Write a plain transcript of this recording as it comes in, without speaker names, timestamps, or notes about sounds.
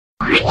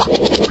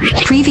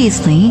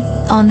Previously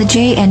on the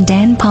Jay and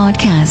Dan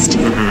podcast.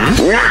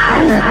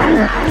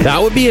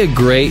 That would be a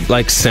great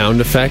sound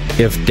effect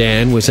if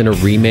Dan was in a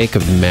remake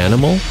of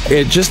Manimal.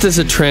 It just as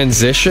a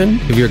transition,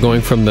 if you're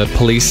going from the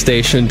police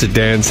station to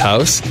Dan's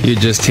house, you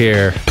just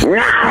hear.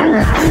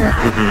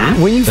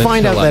 When you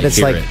find out that it's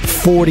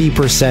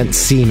 40%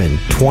 semen,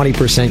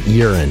 20%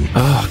 urine.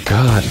 Oh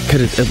God, could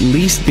it at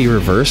least be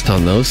reversed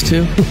on those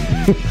two?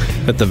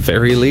 At the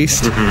very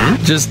least,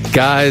 just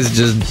guys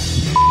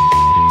just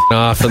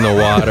off in the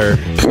water.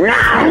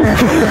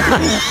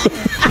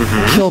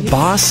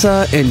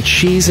 Kielbasa and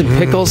cheese and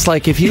pickles.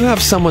 Like if you have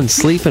someone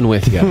sleeping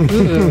with you.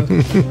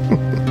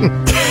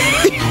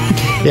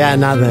 Yeah,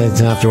 not that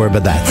you have to worry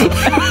about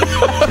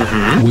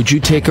that. Would you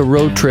take a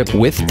road trip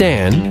with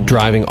Dan,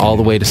 driving all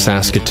the way to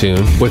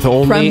Saskatoon with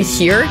only from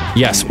here?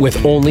 Yes,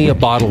 with only a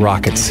Bottle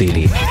Rocket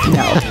CD.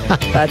 No,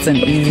 that's an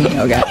easy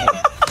no go.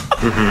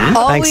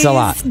 Thanks a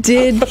lot.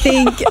 Did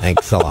think.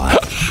 Thanks a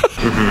lot.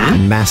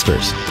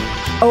 Masters.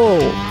 Oh,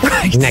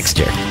 right. Next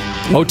year.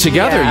 Oh,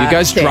 together. Yeah, you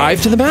guys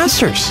drive to the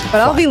Masters.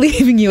 But I'll be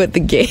leaving you at the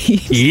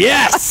gate.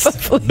 Yes!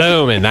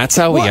 Boom, and that's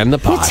how we end the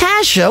pod.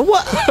 Natasha,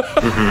 what?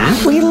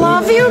 We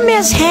love you,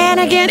 Miss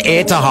Hannigan.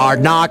 It's a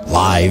hard knock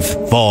life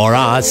for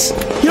us.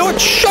 You know what?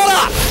 Shut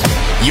up!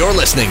 You're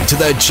listening to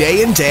the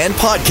Jay and Dan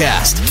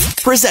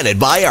podcast, presented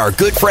by our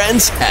good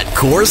friends at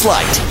Coors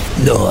Light.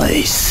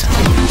 Nice.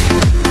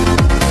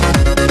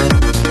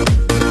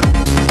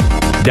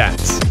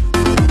 That's.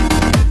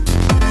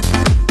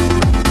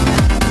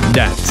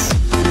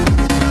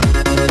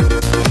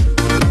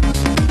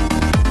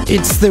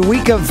 It's the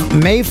week of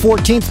May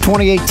 14th,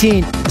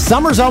 2018.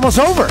 Summer's almost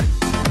over.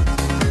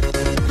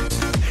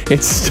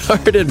 It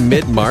started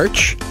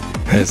mid-March,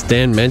 as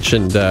Dan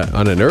mentioned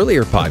on an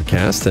earlier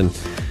podcast, and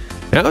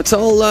now it's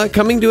all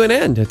coming to an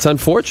end. It's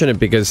unfortunate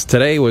because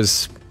today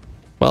was,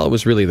 well, it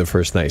was really the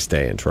first nice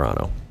day in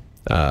Toronto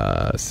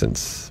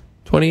since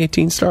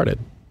 2018 started,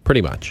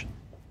 pretty much.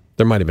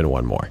 There might have been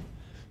one more.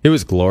 It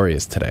was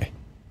glorious today.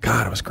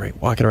 God, it was great.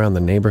 Walking around the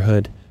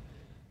neighborhood,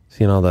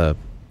 seeing all the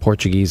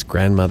Portuguese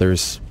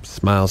grandmothers,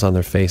 smiles on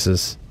their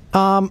faces.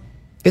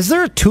 Is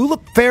there a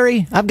tulip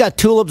fairy? I've got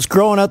tulips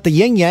growing out the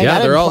yin-yang. Yeah,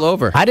 they're all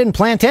over. I didn't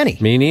plant any.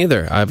 Me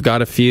neither. I've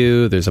got a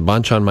few. There's a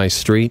bunch on my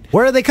street.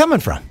 Where are they coming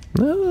from?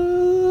 I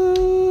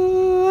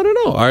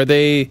don't know. Are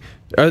the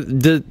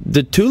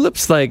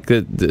tulips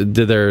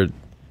do their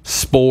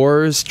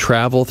spores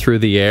travel through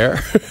the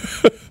air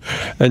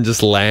and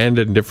just land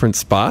in different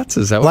spots?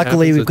 Is that what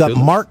Luckily, happens we've got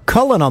tulips? Mark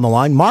Cullen on the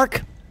line.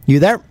 Mark, you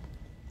there?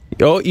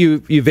 Oh,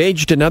 you've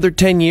aged another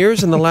 10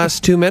 years in the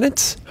last 2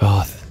 minutes?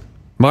 Oh,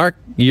 Mark,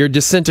 you're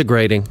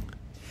disintegrating.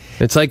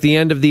 It's like the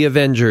end of the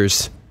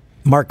Avengers.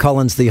 Mark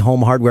Cullen's the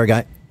home hardware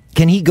guy.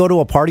 Can he go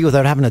to a party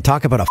without having to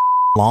talk about a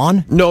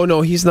lawn?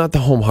 No, he's not the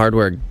home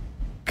hardware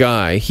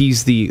guy.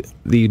 He's he's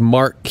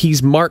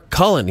Mark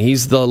Cullen.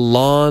 He's the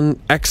lawn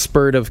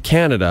expert of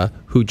Canada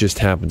who just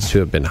happens to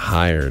have been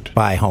hired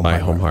by home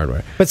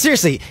hardware. But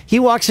seriously, he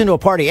walks into a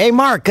party. Hey,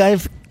 Mark, I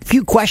have a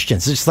few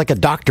questions. It's just like a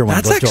doctor when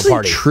he goes to a party. That's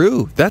actually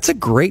true. That's a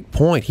great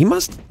point. He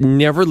must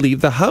never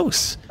leave the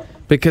house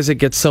because it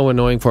gets so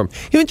annoying for him.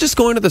 Even just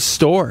going to the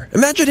store.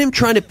 Imagine him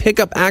trying to pick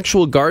up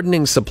actual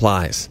gardening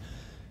supplies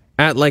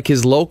at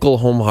his local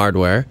home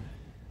hardware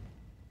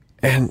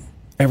and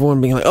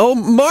everyone being like, "Oh,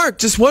 Mark,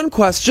 just one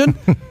question.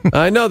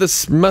 I know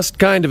this must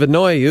kind of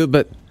annoy you,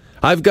 but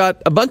I've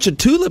got a bunch of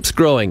tulips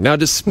growing. Now,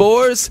 do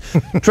spores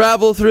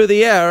travel through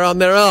the air on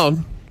their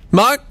own?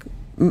 Mark,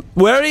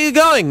 where are you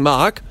going,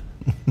 Mark?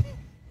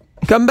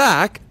 Come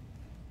back.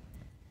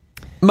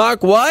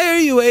 Mark, why are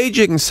you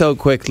aging so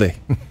quickly?"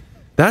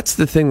 That's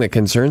the thing that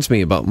concerns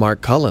me about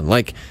Mark Cullen.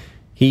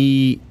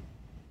 And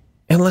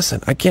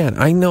listen, again,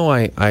 I know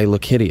I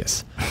look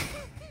hideous,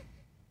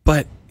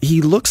 but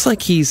he looks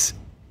like he's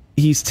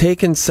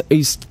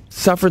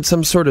suffered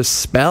some sort of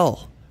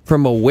spell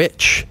from a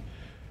witch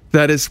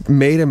that has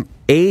made him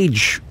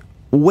age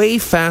way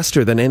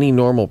faster than any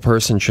normal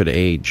person should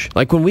age.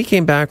 Like when we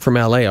came back from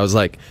LA, I was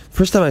like,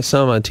 first time I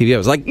saw him on TV, I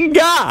was like,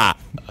 "Gah!"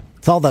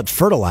 It's all that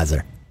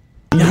fertilizer.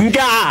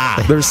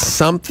 Gah! There's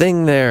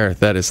something there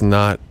that is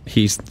not,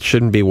 he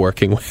shouldn't be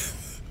working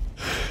with.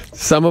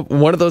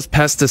 One of those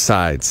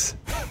pesticides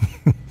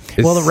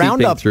is well, the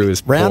Roundup through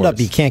his Roundup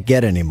pores. you can't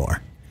get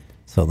anymore.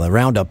 So the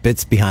Roundup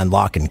bit's behind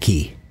lock and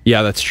key.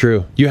 Yeah, that's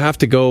true. You have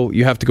to go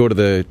to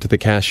the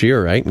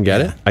cashier, right, and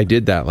get it? I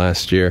did that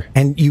last year.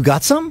 And you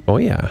got some? Oh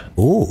yeah.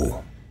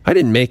 Ooh. I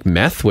didn't make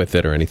meth with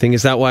it or anything.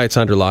 Is that why it's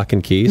under lock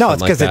and key? No,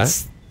 it's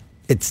because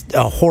it's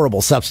a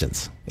horrible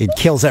substance. It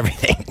kills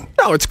everything.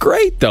 No, it's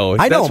great though.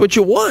 That's what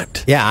you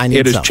want. Yeah, I need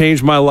it has some.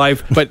 changed my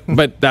life, but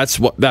that's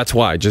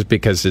why. Just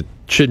because it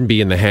shouldn't be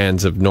in the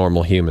hands of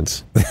normal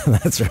humans.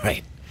 That's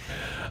right.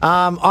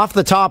 Off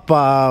the top,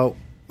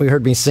 we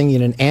heard me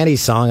singing an Annie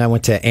song. I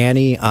went to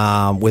Annie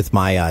with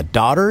my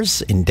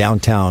daughters in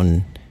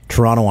downtown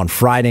Toronto on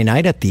Friday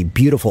night at the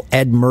beautiful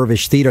Ed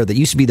Mirvish Theater that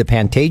used to be the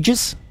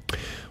Pantages.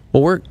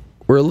 Well,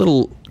 we're we're a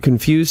little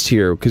confused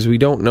here because we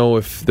don't know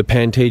if the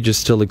Pantages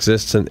still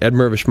exists, and Ed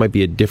Mirvish might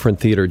be a different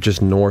theater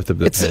just north of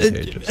the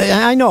Pantages.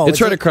 I know.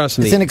 It's right across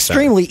from It's an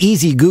extremely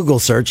easy Google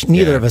search.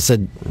 Neither of us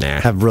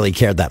have really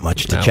cared that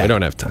much to check. We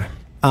don't have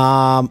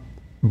time.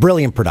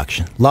 Brilliant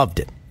production.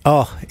 Loved it.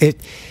 Oh,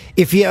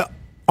 if you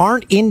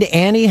aren't into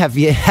Annie,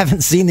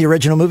 haven't seen the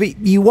original movie,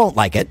 you won't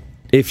like it.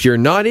 If you're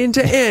not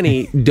into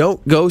Annie,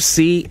 don't go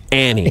see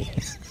Annie.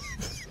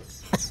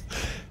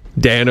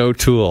 Dan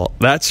O'Toole.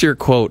 That's your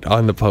quote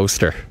on the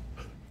poster.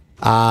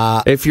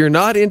 If you're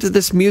not into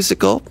this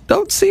musical,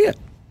 don't see it.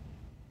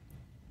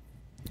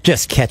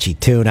 Just catchy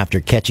tune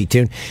after catchy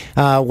tune.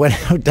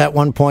 Went out at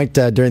one point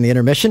during the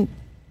intermission.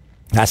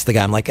 Asked the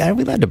guy, I'm like, are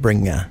we allowed to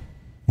bring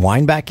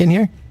wine back in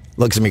here?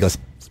 Looks at me, goes,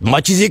 as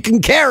much as you can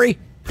carry.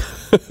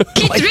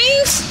 Get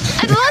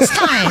drinks at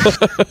lunchtime.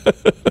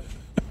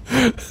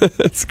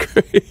 That's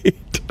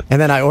great.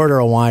 And then I order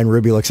a wine.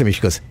 Ruby looks at me.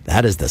 She goes,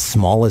 that is the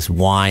smallest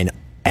wine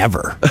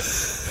ever.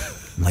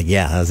 I'm like,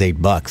 yeah, that was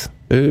 $8.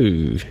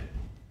 Ooh.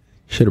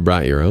 Should have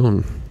brought your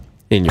own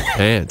in your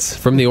pants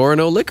from the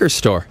Orono liquor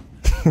store.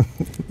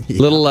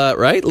 Little,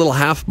 right? Little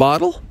half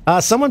bottle.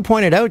 Someone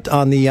pointed out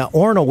on the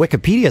Orono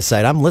Wikipedia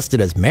site, I'm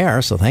listed as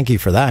mayor, so thank you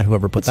for that,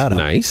 whoever put that up.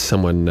 Nice.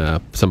 Someone,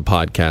 some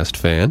podcast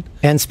fan.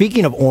 And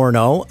speaking of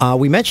Orono,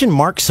 we mentioned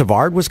Mark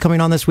Savard was coming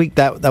on this week.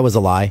 That was a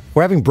lie.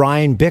 We're having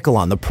Bryan Bickell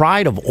on, the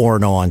pride of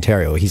Orono,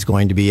 Ontario. He's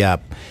going to be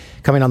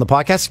coming on the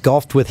podcast.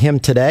 Golfed with him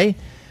today,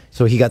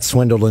 so he got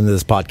swindled into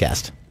this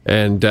podcast.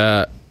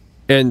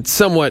 And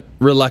somewhat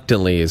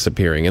reluctantly is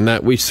appearing, and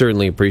that we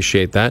certainly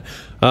appreciate that.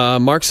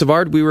 Mark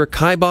Savard, we were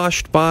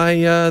kiboshed by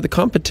the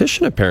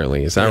competition,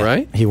 apparently. Is that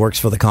right? He works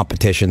for the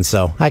competition,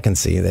 so I can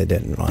see they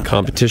didn't want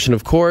competition,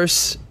 of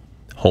course,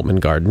 Home and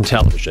Garden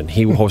Television.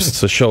 He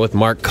hosts a show with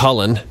Mark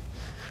Cullen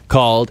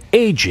called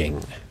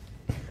Aging.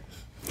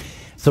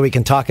 So we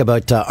can talk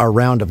about our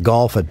round of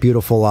golf at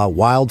beautiful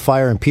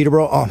Wildfire in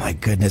Peterborough. Oh, my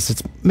goodness.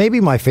 It's maybe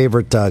my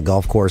favorite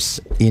golf course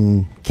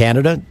in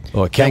Canada.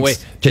 Oh, I can't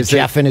wait. To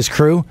Jeff and his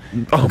crew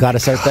who got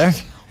us out there.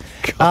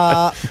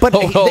 But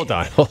hold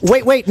on.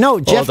 Wait.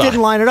 No, Jeff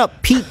didn't line it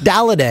up. Pete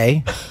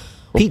Dalladay,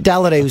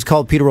 who's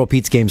called Peterborough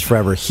Pete's Games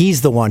Forever,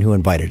 he's the one who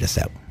invited us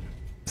out.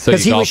 So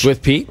you golfed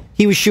with Pete?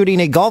 He was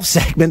shooting a golf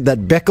segment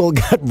that Bickell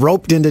got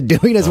roped into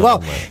doing as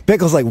well.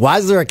 Bickell's like, why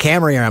is there a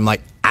camera here? I'm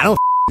like, I don't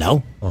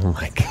know. Oh,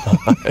 my God.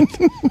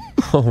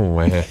 Oh,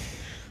 man.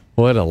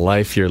 What a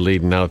life you're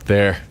leading out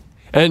there.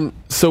 And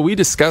so we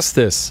discussed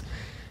this.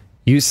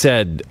 You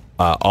said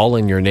all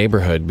in your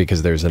neighborhood,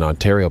 because there's an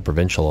Ontario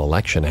provincial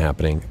election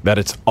happening, that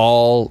it's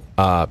all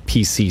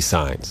PC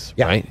signs,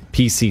 right?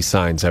 PC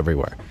signs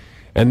everywhere.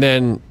 And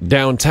then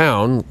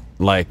downtown,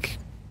 like,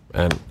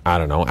 and I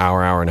don't know,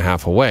 hour and a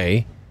half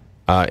away,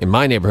 in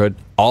my neighborhood,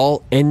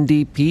 all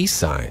NDP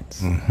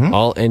signs. Mm-hmm.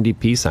 All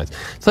NDP signs.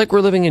 It's like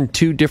we're living in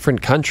two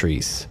different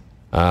countries,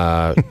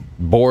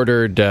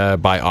 bordered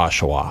by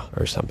Oshawa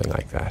or something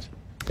like that.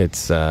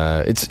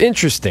 It's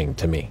interesting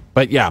to me.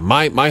 But yeah,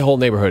 my whole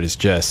neighborhood is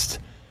just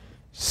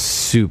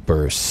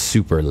super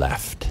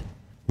left.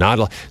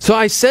 So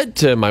I said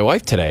to my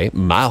wife today,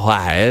 my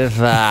wife,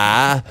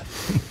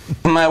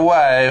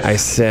 I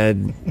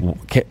said,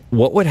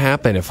 what would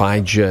happen if I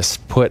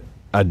just put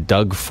a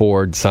Doug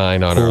Ford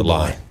sign on our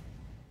lawn?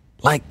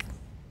 Like,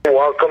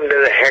 welcome to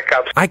the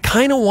hiccups. I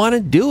kind of want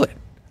to do it.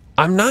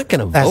 I'm not going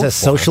to vote as a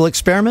social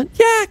experiment?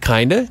 Yeah,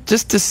 kind of.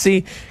 Just to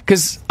see.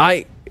 Because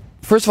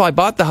first of all, I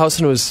bought the house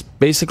and it was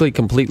basically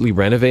completely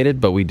renovated,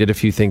 but we did a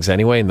few things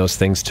anyway, and those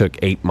things took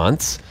 8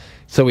 months.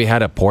 So we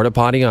had a porta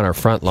potty on our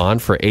front lawn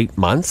for 8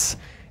 months.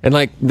 And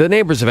like the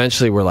neighbors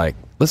eventually were like,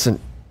 listen,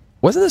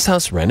 wasn't this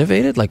house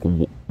renovated? Like,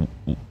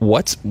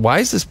 why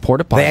is this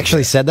porta potty? They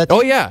actually said that?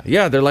 Oh, yeah.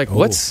 Yeah. They're like,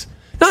 what's,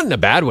 not in a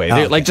bad way.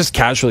 They're like just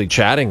casually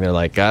chatting. They're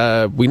like,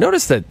 we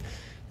noticed that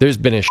there's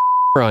been a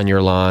on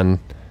your lawn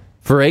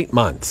for 8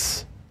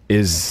 months.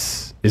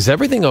 Is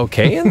everything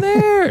okay in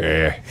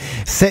there?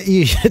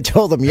 You should have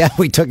told them, yeah,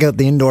 we took out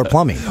the indoor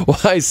plumbing. Well,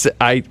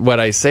 what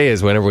I say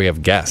is whenever we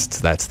have guests,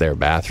 that's their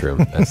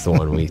bathroom. That's the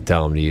one we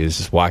tell them to use.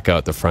 Just walk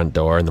out the front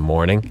door in the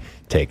morning,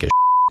 take a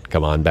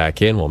come on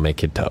back in, we'll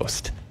make you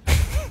toast.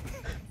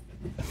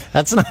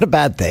 That's not a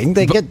bad thing.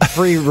 They get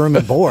free room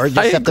and board.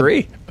 I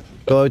agree.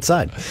 Go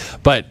outside.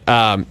 But,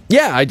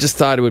 yeah, I just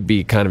thought it would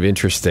be kind of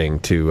interesting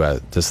to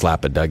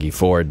slap a Dougie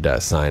Ford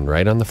sign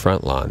right on the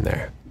front lawn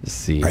there.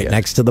 See, right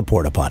next to the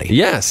porta potty.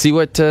 Yeah, see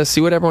what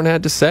everyone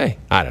had to say.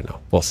 I don't know.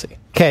 We'll see.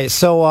 Okay,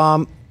 so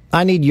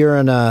I need your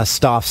and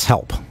Stoff's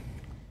help.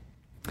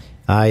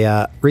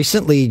 I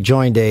recently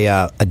joined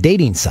a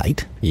dating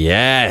site.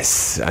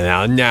 Yes.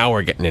 Now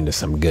we're getting into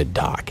some good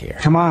talk here.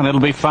 Come on,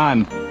 it'll be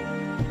fun.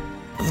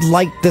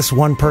 Like this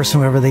one person,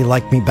 whoever they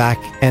liked me back,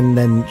 and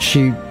then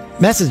she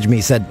messaged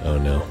me, said, oh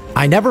no,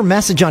 I never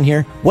message on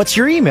here. What's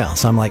your email?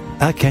 So I'm like,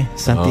 okay,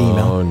 sent the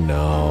email. Oh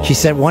no. She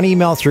sent one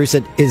email through,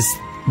 said, is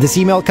this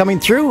email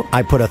coming through?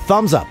 I put a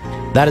thumbs up.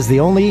 That is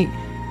the only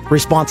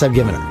response I've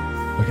given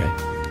her.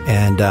 Okay.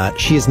 And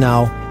she has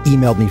now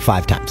emailed me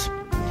 5 times.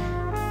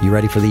 You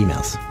ready for the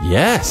emails?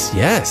 Yes.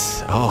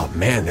 Oh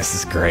man, this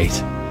is great.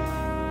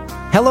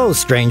 Hello,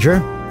 stranger.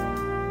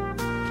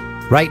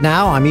 Right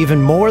now, I'm even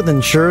more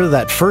than sure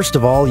that first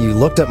of all, you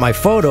looked at my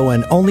photo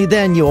and only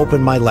then you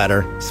opened my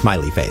letter.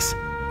 Smiley face.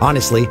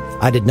 Honestly,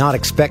 I did not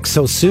expect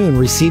so soon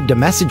received a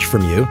message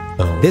from you.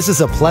 This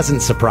is a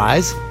pleasant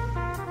surprise.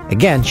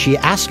 Again, she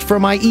asked for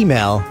my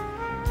email.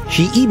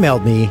 She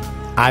emailed me.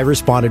 I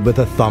responded with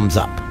a thumbs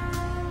up.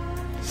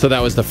 So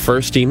that was the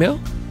first email?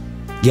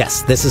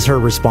 Yes, this is her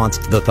response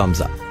to the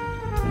thumbs up.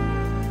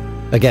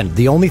 Again,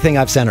 the only thing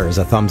I've sent her is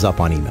a thumbs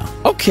up on email.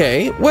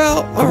 Okay,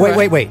 well, all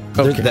right. Wait.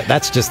 Okay.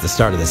 That's just the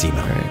start of this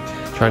email. All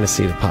right. Trying to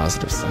see the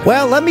positive side.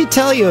 Well, let me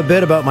tell you a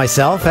bit about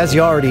myself. As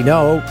you already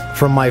know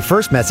from my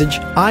first message,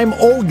 I'm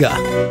Olga.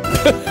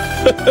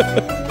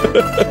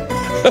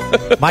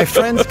 My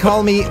friends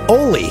call me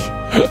Oli.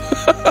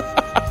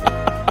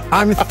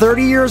 I'm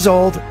 30 years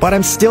old, but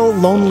I'm still a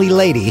lonely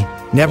lady.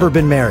 Never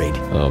been married.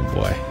 Oh,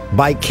 boy.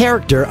 By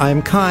character,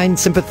 I'm kind,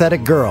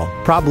 sympathetic girl.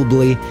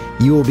 Probably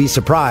you will be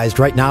surprised.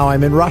 Right now,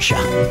 I'm in Russia.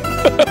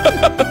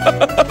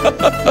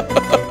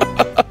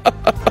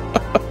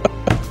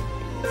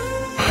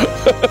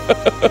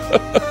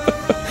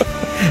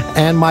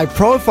 And my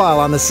profile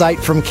on the site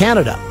from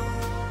Canada.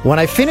 When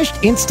I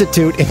finished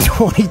Institute in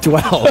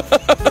 2012,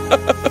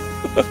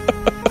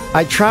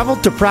 I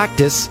traveled to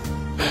practice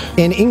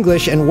in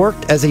English and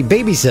worked as a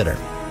babysitter.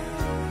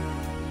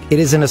 It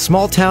is in a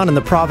small town in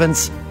the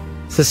province,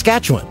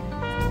 Saskatchewan.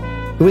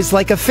 It was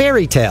like a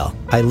fairy tale.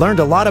 I learned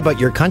a lot about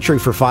your country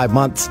for 5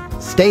 months.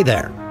 Stay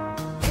there.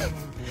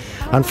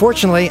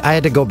 Unfortunately, I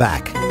had to go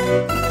back.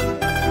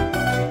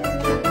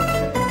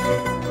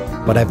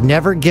 But I've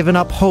never given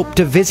up hope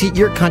to visit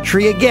your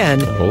country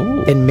again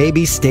and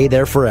maybe stay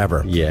there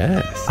forever.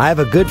 Yes. I have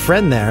a good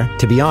friend there,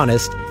 to be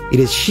honest. It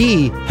is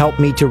she helped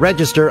me to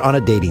register on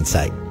a dating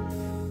site.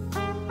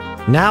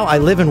 Now I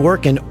live and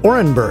work in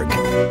Orenburg,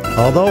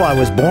 although I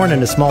was born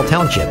in a small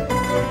township.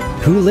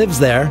 Who lives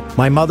there?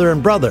 My mother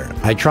and brother.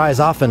 I try as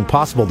often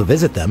possible to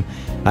visit them.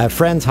 I have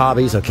friends,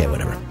 hobbies, okay,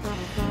 whatever.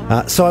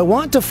 So I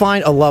want to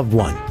find a loved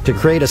one, to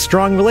create a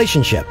strong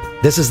relationship.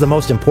 This is the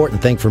most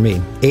important thing for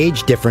me.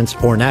 Age difference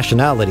or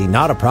nationality,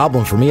 not a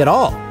problem for me at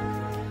all.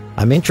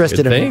 I'm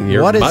interested in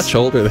You're what is... much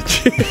older than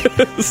she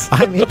is.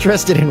 I'm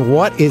interested in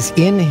what is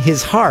in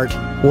his heart,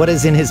 what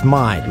is in his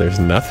mind. There's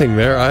nothing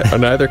there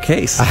in either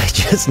case. I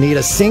just need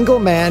a single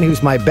man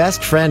who's my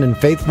best friend and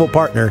faithful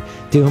partner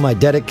to whom I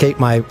dedicate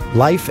my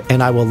life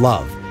and I will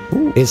love.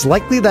 It's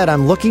likely that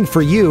I'm looking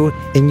for you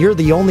and you're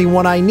the only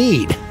one I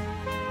need.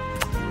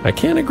 I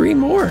can't agree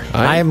more.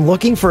 I am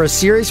looking for a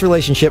serious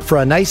relationship for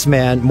a nice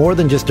man more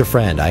than just a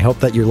friend. I hope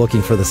that you're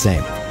looking for the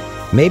same.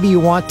 Maybe you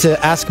want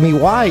to ask me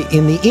why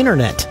in the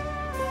internet.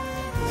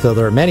 So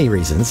there are many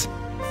reasons.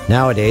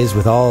 Nowadays,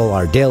 with all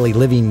our daily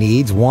living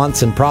needs,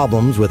 wants, and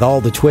problems, with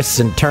all the twists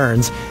and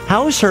turns,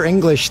 how is her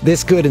English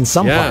this good in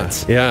some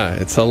parts? Yeah,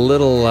 it's a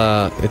little,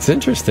 it's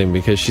interesting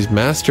because she's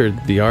mastered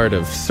the art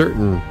of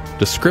certain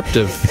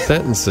descriptive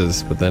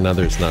sentences, but then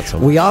others not so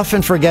much. We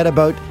often forget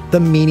about the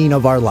meaning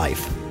of our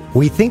life.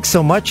 We think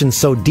so much and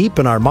so deep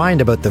in our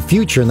mind about the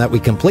future and that we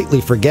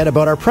completely forget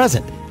about our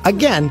present.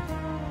 Again,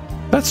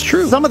 that's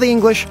true. Some of the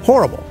English,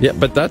 horrible. Yeah,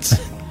 but that's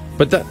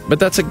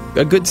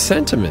a good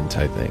sentiment,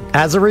 I think.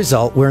 As a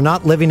result, we're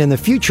not living in the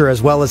future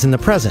as well as in the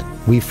present.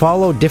 We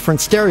follow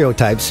different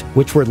stereotypes,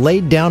 which were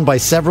laid down by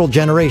several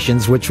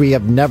generations, which we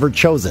have never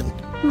chosen.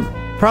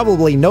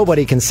 Probably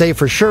nobody can say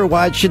for sure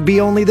why it should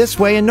be only this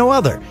way and no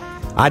other.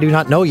 I do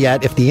not know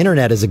yet if the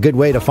internet is a good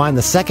way to find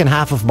the second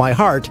half of my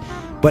heart,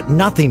 but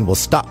nothing will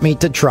stop me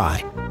to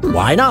try.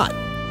 Why not?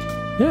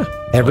 Yeah.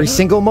 Every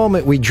single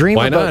moment we dream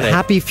about a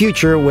happy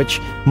future, which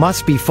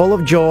must be full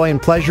of joy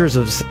and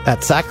pleasures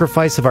at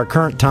sacrifice of our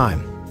current time.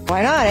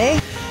 Why not, eh?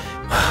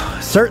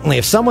 Certainly,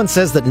 if someone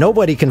says that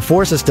nobody can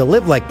force us to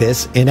live like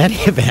this, in any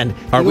event...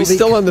 Are we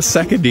still on the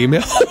second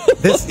email?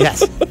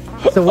 Yes.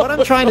 So what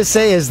I'm trying to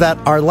say is that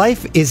our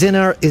life is in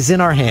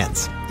our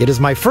hands. It is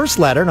my first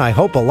letter, and I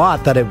hope a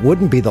lot that it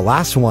wouldn't be the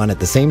last one at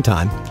the same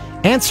time.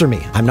 Answer me.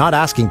 I'm not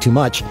asking too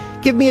much.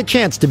 Give me a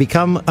chance to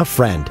become a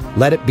friend.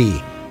 Let it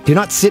be. Do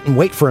not sit and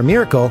wait for a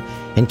miracle,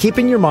 and keep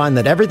in your mind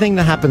that everything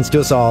that happens to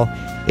us all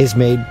is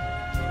made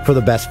for the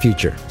best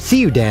future.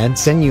 See you, Dan.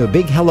 Send you a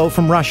big hello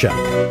from Russia.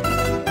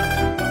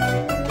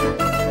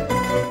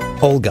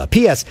 Olga.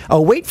 P.S.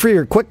 I'll wait for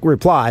your quick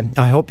reply.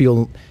 I hope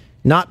you'll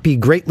not be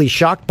greatly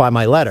shocked by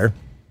my letter.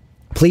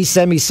 Please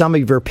send me some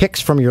of your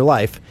pics from your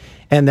life.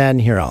 And then,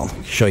 here, I'll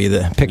show you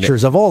the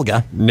pictures of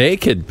Olga.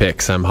 Naked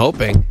pics, I'm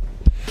hoping.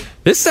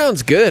 This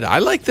sounds good. I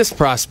like this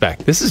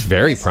prospect. This is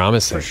very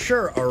promising. For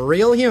sure, a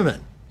real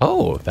human.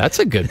 Oh, that's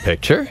a good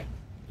picture.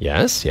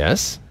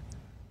 Yes.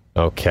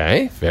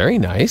 Okay, very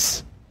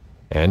nice.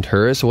 And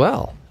her as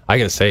well. I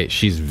gotta say,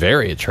 she's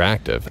very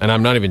attractive. And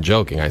I'm not even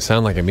joking. I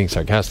sound like I'm being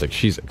sarcastic.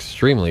 She's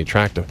extremely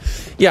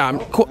attractive.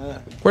 Yeah,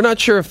 we're not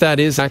sure if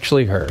that is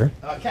actually her.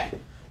 Okay.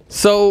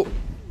 So,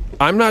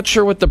 I'm not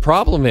sure what the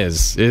problem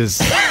is.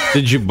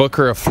 Did you book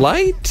her a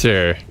flight,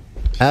 or?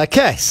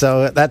 Okay,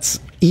 so that's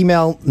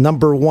email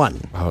number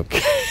 1. Okay.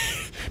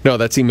 No,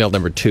 that's email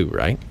number 2,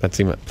 right? That's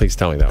email. Please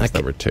tell me that was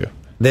number 2.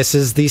 This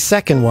is the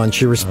second one.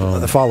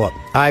 The follow-up.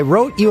 I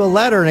wrote you a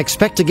letter and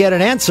expect to get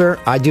an answer.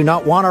 I do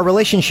not want our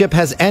relationship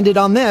has ended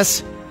on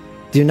this.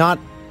 Do not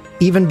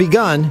even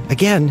begun.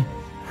 Again,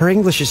 her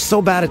English is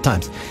so bad at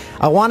times.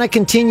 I want to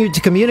continue to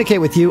communicate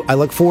with you. I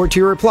look forward to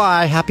your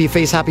reply. Happy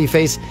face,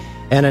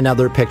 and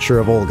another picture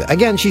of Olga.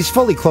 Again, she's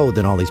fully clothed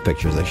in all these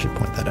pictures. I should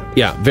point that out.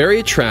 Yeah, very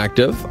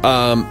attractive.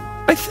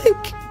 I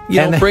think,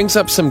 brings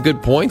up some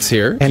good points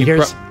here. And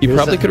you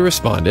probably could have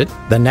responded.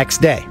 The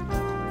next day.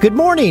 Good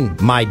morning,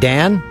 my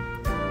Dan.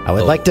 I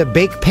would like to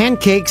bake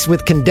pancakes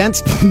with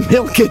condensed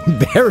milk and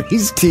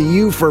berries to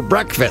you for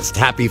breakfast.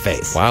 Happy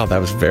face. Wow, that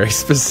was very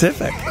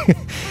specific.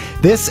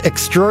 This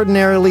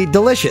extraordinarily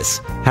delicious.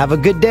 Have a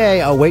good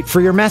day. I'll wait for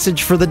your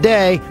message for the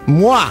day.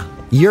 Moi,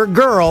 your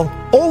girl,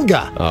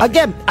 Olga.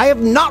 Again, I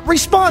have not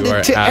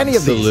responded to any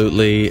of these.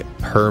 Absolutely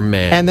her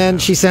man. And then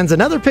she sends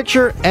another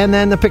picture, and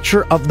then the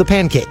picture of the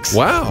pancakes.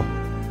 Wow.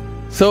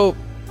 So,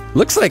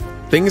 looks like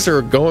things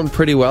are going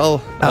pretty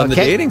well on the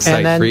dating site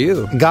and then for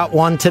you. Got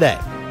one today.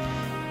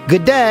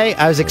 Good day.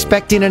 I was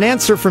expecting an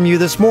answer from you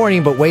this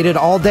morning, but waited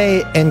all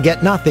day and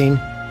get nothing.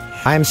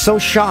 I am so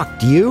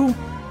shocked. You?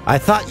 I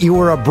thought you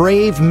were a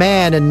brave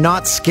man and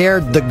not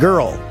scared the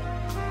girl.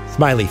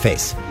 Smiley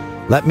face.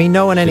 Let me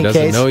know in any case. She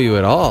doesn't know you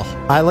at all.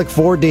 I look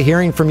forward to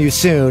hearing from you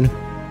soon.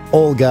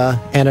 Olga,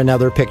 and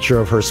another picture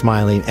of her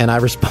smiling. And I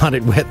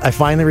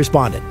finally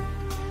responded.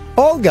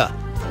 Olga,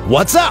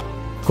 what's up?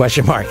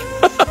 Question mark.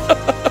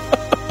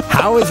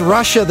 How is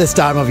Russia this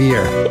time of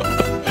year?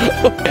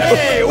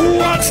 Hey,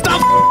 what's the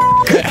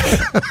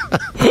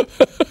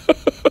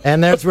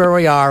And there's where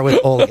we are with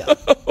Olga.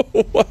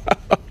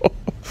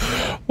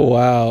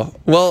 Wow.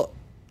 Well,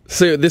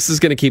 so this is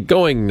going to keep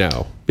going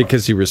now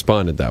because you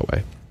responded that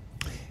way.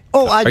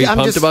 Oh, Are you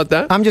pumped about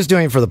that? I'm just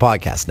doing it for the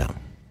podcast now.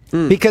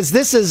 Because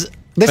this is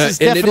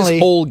definitely... And it is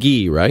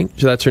Olgi, right?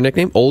 So that's her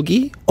nickname?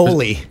 Olgi?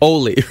 Oli.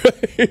 Oli,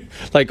 right?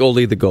 Like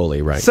Oli the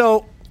goalie, right?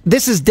 So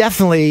this is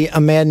definitely a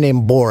man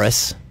named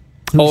Boris.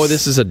 Oh,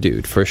 this is a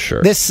dude, for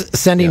sure. This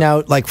sending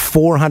out like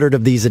 400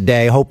 of these a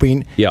day,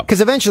 hoping... Yeah. Because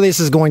eventually this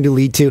is going to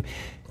lead to,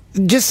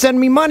 just send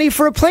me money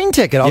for a plane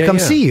ticket. I'll come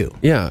see you.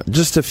 Yeah,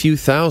 just a few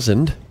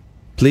thousand,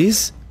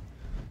 please.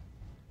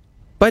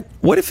 But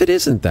what if it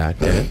isn't that,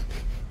 Dan?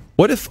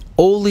 What if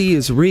Oli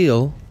is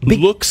real,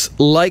 looks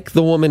like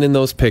the woman in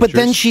those pictures... But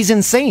then she's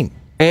insane.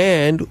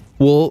 And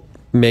will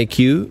make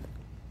you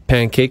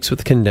pancakes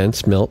with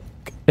condensed milk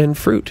and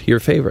fruit, your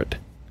favorite.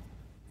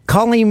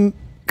 Calling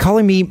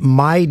me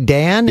my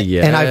Dan,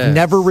 Yes. and I've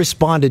never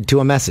responded to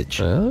a message.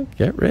 Well,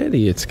 get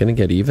ready. It's going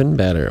to get even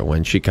better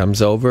when she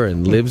comes over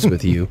and lives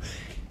with you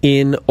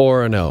in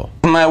Orono.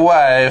 My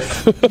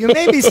wife. You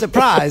may be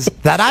surprised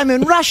that I'm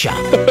in Russia.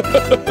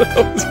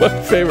 That was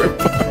my favorite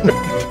part.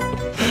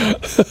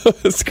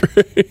 That's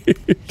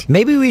great.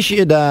 Maybe we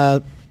should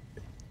check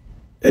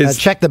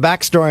the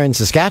backstory in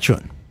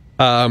Saskatchewan.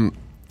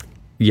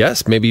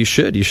 Yes, maybe you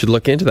should. You should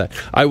look into that.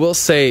 I will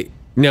say,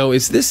 now,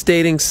 is this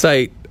dating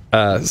site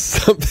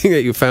something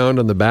that you found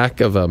on the back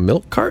of a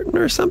milk carton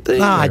or something?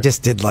 No, I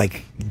just did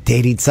like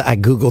dating. I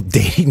Googled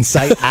dating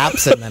site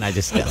apps, and then I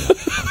just.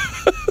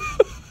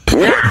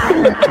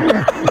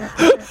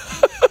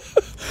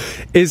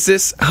 Is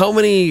this, how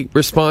many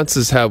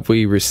responses have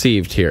we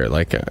received here?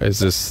 Like, is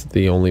this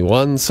the only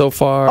one so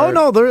far? Oh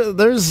no,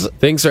 there's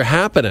Things are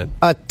happening.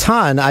 a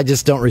ton. I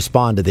just don't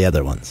respond to the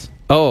other ones.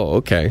 Oh,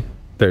 okay.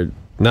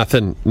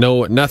 Nothing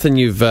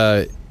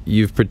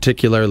you've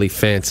particularly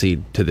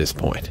fancied to this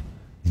point.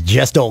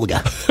 Just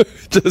Olga.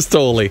 Just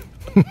Oli.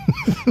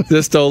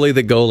 Just Oli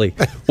the goalie.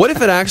 What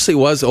if it actually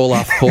was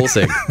Olaf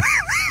Kolzig?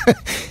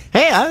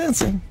 Hey,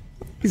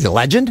 he's a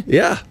legend.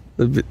 Yeah.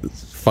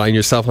 Find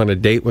yourself on a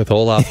date with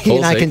Olaf Kolzig. He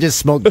and I can just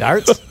smoke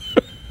darts.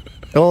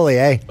 Oli,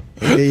 hey,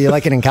 you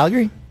like it in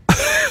Calgary?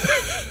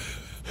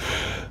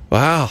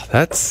 Wow,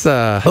 that's...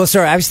 Oh,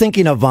 sorry, I was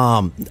thinking of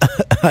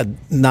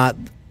not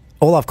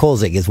Olaf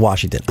Kolzig is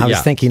Washington. I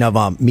was thinking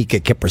of Mika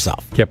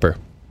Kiprusoff. Kipper.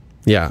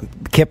 Yeah.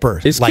 Kipper.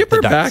 Is like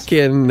Kipper back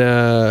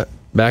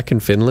in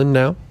Finland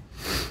now?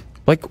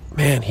 Like,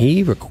 man,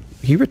 he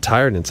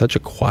retired in such a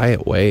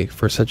quiet way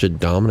for such a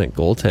dominant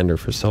goaltender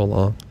for so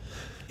long.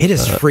 It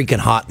is freaking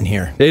hot in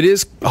here. It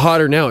is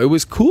hotter now. It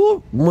was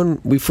cool when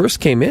we first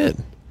came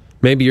in.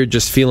 Maybe you're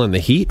just feeling the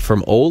heat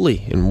from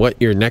Oli and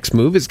what your next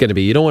move is going to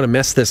be. You don't want to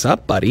mess this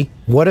up, buddy.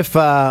 What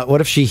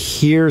if she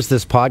hears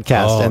this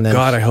podcast? Oh, and then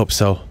God, I hope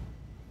so.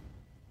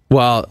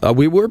 Well,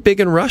 we were big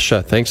in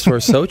Russia thanks to our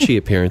Sochi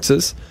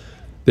appearances.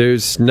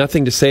 There's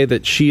nothing to say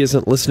that she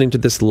isn't listening to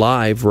this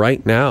live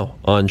right now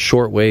on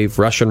shortwave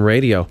Russian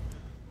radio.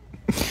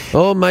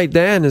 Oh, my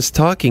Dan is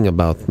talking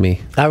about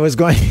me. I was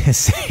going to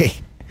say,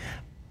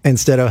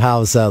 instead of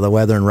how's the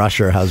weather in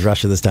Russia or how's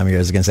Russia this time of year,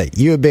 I was going to say,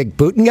 you a big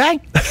Putin guy?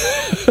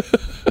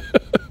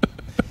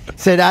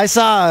 Said, I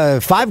saw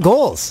 5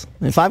 goals.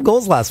 5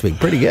 goals last week.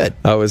 Pretty good.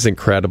 That was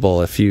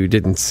incredible. If you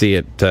didn't see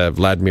it,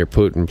 Vladimir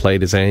Putin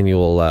played his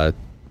annual,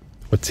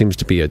 what seems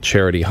to be a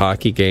charity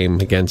hockey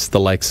game against the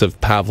likes of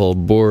Pavel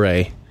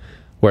Bure,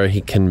 where he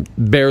can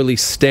barely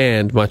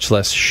stand, much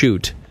less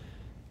shoot,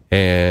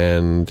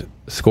 and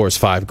scores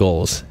 5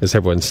 goals as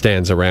everyone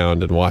stands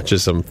around and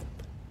watches him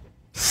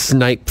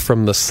snipe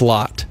from the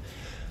slot.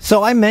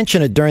 So I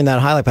mentioned it during that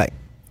highlight pack.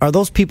 Are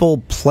those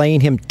people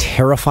playing him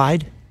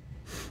terrified?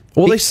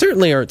 Well, they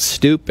certainly aren't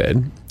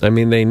stupid. I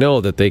mean, they know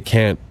that they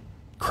can't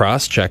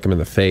cross-check him in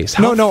the face.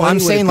 How No, funny I'm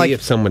would it saying, be like,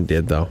 if someone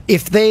did, though.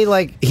 If they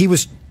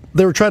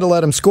they were trying to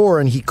let him score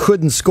and he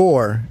couldn't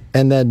score,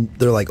 and then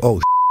they're like,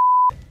 "Oh,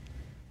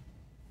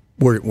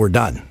 we're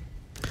done."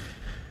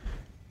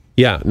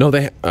 Yeah, no,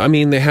 they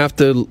have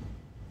to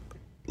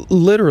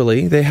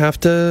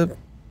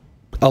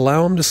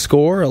allow him to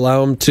score,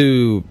 allow him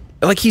to,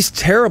 like, he's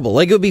terrible.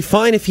 Like, it would be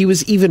fine if he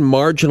was even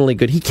marginally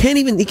good. He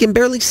can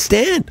barely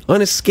stand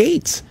on his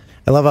skates.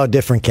 I love how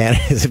different Canada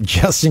is. If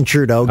Justin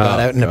Trudeau got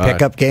out in a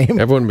pickup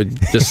game, everyone would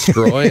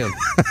destroy him.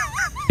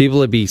 People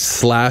would be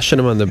slashing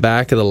him on the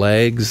back of the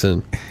legs.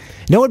 And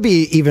it would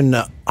be even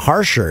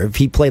harsher if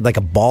he played like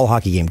a ball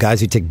hockey game. Guys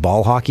who take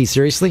ball hockey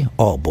seriously,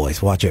 oh,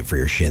 boys, watch out for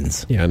your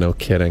shins. Yeah, no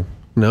kidding.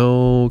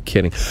 No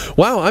kidding.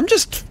 Wow, I'm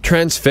just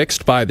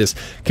transfixed by this.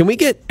 Can we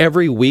get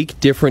every week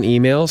different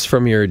emails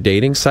from your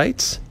dating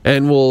sites?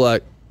 And we'll,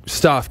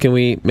 Stoff, can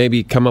we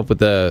maybe come up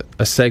with a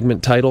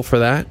segment title for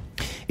that?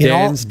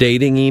 Dan's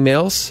dating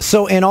emails.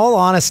 So in all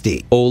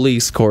honesty,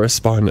 Oli's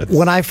correspondence.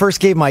 When I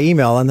first gave my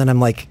email, and then I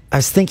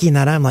was thinking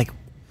that, I'm like,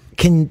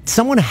 can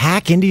someone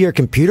hack into your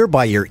computer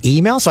by your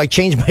email? So I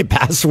changed my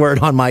password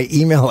on my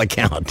email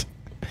account.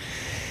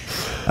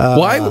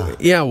 Why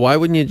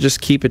wouldn't you just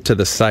keep it to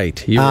the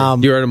site?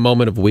 You're at a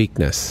moment of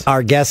weakness.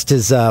 Our guest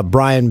is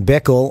Bryan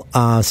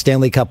Bickell,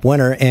 Stanley Cup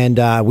winner,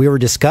 and we were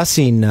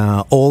discussing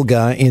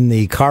Olga in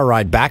the car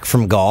ride back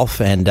from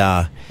golf, and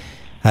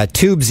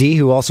Tubesy,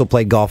 who also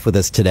played golf with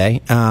us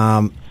today.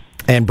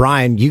 And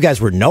Bryan, you guys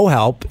were no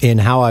help in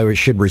how I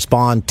should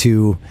respond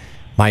to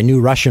my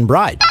new Russian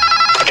bride.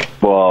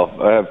 Well,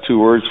 I have 2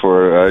 words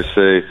for it. I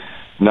say,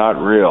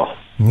 not real.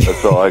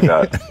 That's all I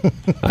got.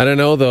 I don't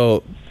know,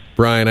 though,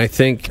 Bryan. I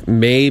think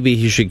maybe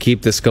he should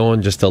keep this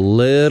going just a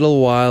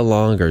little while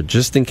longer,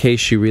 just in case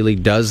she really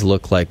does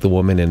look like the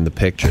woman in the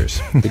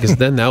pictures. Because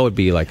then that would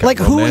be like a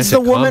who is the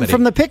woman comedy.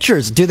 from the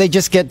pictures? Do they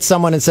just get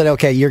someone and said,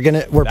 okay,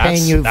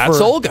 paying you that's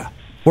for... Olga.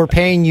 We're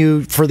paying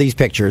you for these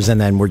pictures, and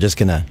then we're just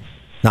going to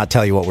not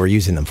tell you what we're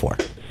using them for.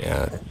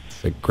 Yeah,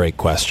 it's a great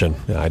question.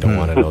 I don't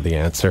want to know the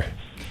answer.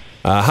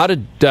 How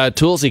did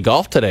Toolsy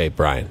golf today,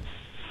 Bryan?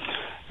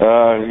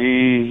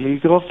 He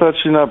golfed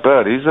actually not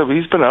bad. He's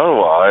been out a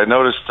while. I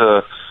noticed,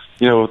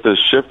 with the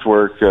shift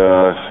work,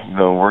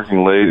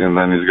 working late, and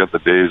then he's got the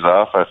days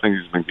off. I think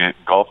he's been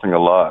golfing a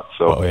lot.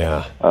 So,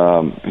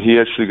 he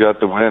actually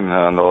got the win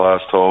on the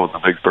last hole with the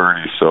big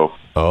birdie. So,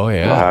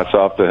 hats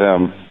off to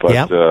him.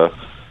 But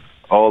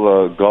all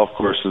the golf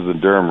courses in the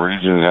Durham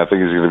region, I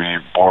think he's going to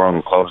be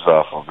borrowing clubs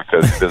off of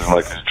because he doesn't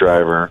like his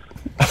driver.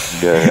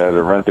 He had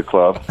to rent the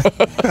club. He's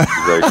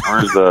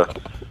like,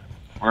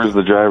 where's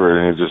the driver?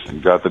 And he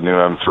just got the new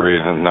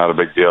M3, and not a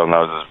big deal. And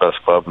that was his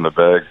best club in the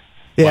bag.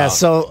 Yeah,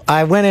 so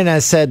I went in and I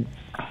said,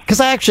 because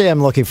I actually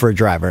am looking for a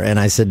driver, and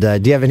I said, do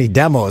you have any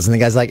demos? And the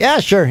guy's like, yeah,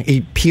 sure.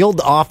 He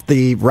peeled off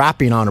the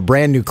wrapping on a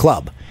brand new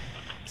club.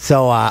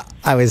 So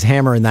I was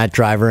hammering that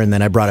driver, and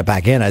then I brought it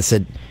back in. I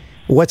said,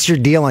 what's your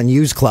deal on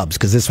used clubs?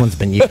 Because this one's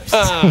been used.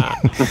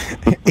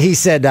 He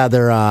said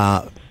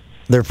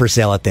they're for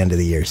sale at the end of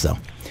the year, so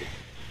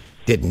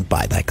didn't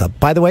buy that club.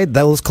 By the way,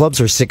 those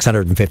clubs are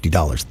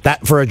 $650.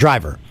 That for a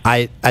driver.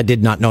 I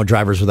did not know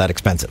drivers were that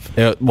expensive.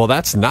 Well,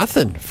 that's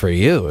nothing for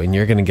you, and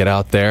you're going to get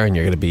out there and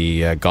you're going to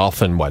be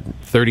golfing,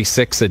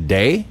 36 a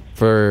day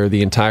for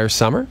the entire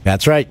summer?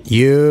 That's right.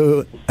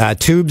 You,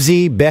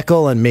 Tubesy,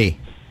 Bickell, and me.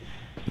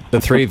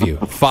 The 3 of you.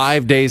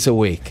 5 days a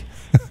week.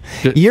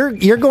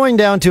 You're going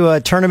down to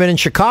a tournament in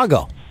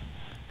Chicago.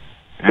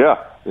 Yeah.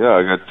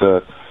 I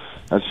got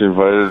actually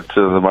invited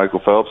to the Michael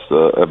Phelps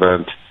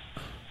event.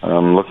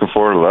 I'm looking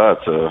forward to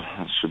that.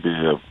 It should be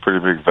a pretty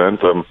big event.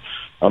 I'm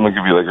going to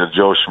give you like a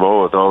Joe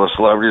Schmo with all the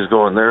celebrities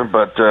going there,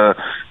 but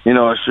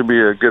it should be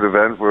a good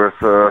event with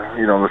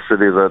the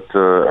city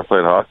that I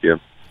played hockey in.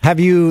 Have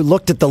you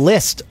looked at the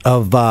list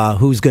of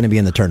who's going to be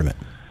in the tournament?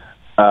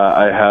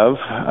 I have.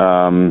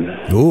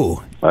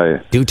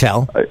 Do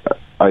tell.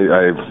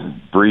 I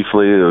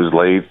briefly, it was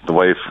late. The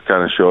wife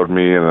kind of showed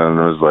me, and then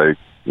it was like,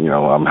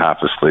 I'm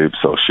half asleep,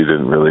 so she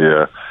didn't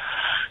really.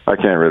 I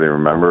can't really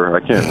remember. I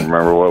can't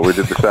remember what we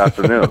did this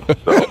afternoon.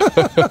 So.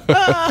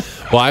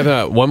 Well, I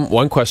have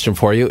one question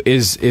for you.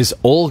 Is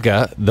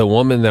Olga the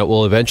woman that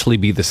will eventually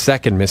be the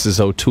second Mrs.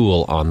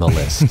 O'Toole on the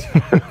list?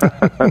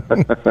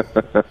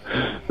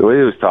 The way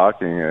he was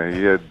talking,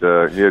 he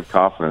had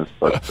confidence,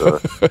 but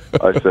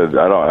I said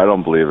I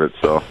don't believe it.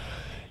 So.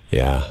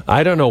 Yeah,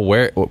 I don't know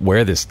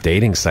where this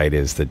dating site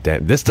is.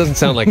 This doesn't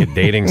sound like a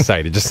dating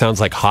site. It just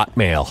sounds like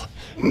Hotmail.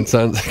 It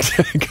sounds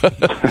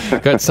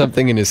like got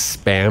something in his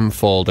spam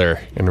folder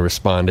and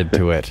responded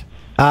to it.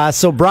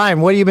 So,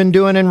 Bryan, what have you been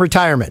doing in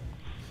retirement?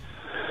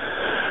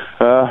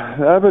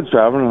 I've been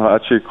traveling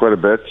actually quite a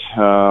bit,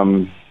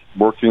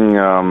 working,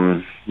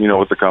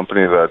 with the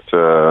company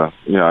that,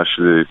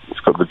 actually it's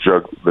called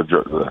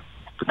the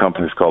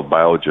company's called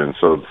Biogen.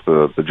 So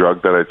it's the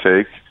drug that I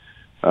take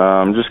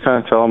just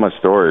kind of telling my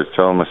story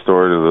to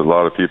a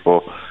lot of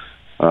people.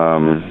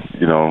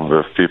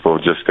 If people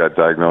have just got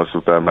diagnosed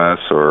with MS,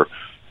 or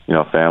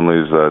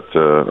families that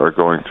are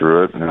going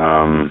through it,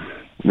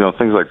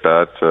 things like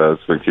that.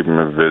 It's been keeping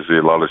me busy.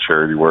 A lot of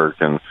charity work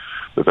and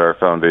with our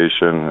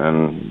foundation,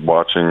 and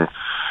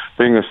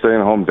being a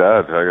stay-at-home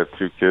dad. I got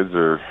 2 kids,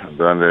 they're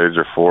under the age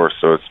of 4,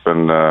 so it's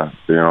been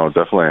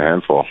definitely a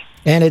handful.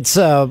 And it's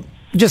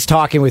just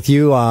talking with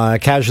you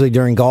casually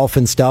during golf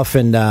and stuff,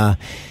 and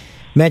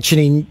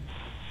mentioning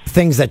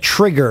things that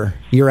trigger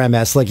your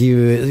MS, like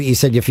you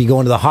said, if you go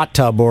into the hot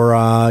tub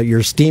or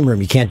your steam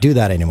room, you can't do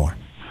that anymore.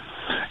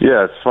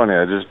 Yeah, it's funny.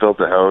 I just built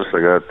a house. I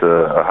got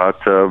a hot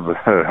tub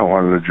I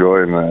wanted to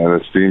enjoy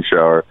and a steam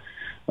shower.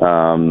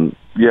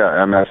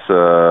 MS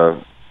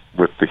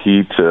with the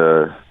heat,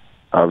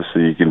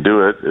 obviously you can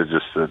do it. It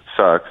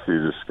sucks.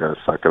 You just got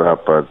to suck it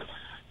up. But,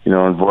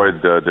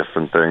 avoid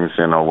different things.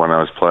 When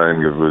I was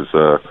playing, it was,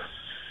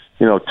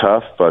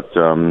 tough, but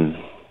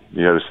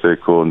you got to stay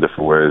cool in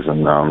different ways.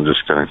 And I'm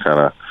just going to kind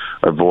of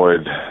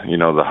avoid,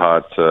 the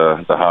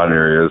hot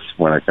areas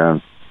when I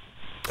can.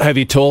 Have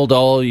you told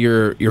all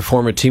your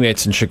former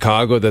teammates in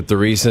Chicago that the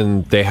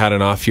reason they had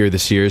an off year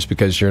this year is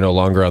because you're no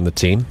longer on the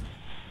team?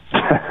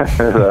 I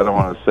don't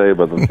want to say,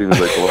 but the teams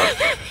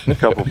a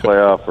couple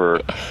playoff, or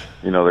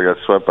they got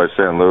swept by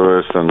St.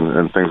 Louis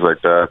and things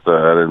like that.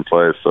 I didn't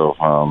play, so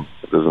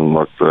it doesn't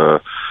look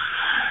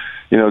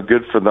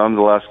good for them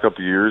the last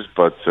couple of years.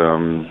 But they're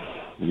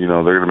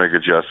going to make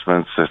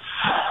adjustments. It's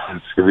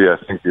going to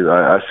be.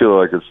 I feel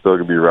like it's still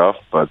going to be rough,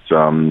 but they're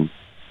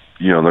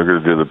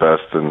going to do the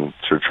best and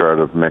to try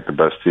to make the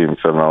best team.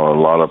 Because I know a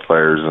lot of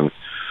players and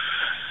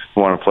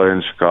want to play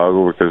in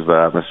Chicago because of the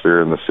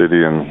atmosphere in the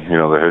city and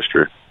the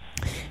history.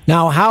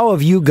 Now, how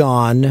have you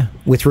gone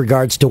with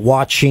regards to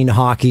watching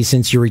hockey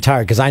since you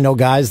retired? Because I know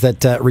guys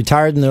that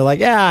retired and they're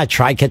like, I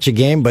try catch a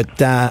game, but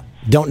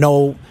don't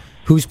know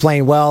who's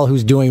playing well,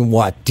 who's doing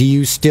what. Do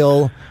you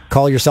still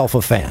call yourself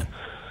a fan?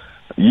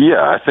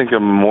 Yeah, I think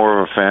I'm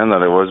more of a fan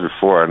than I was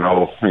before. I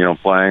know,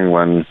 playing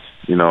when,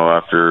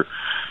 after,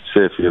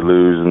 say, if you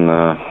lose in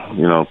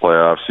the,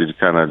 playoffs, you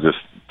kind of just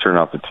turn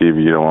off the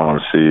TV. You don't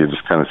want to see, you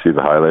just kind of see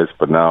the highlights.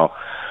 But now,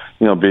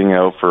 being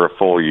out for a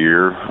full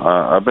year,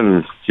 I've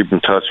been keeping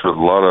in touch with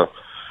a lot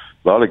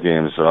of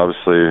games.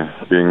 Obviously,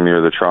 being near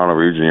the Toronto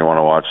region, you want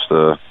to watch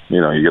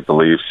you get the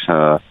Leafs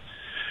on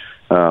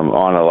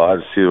a lot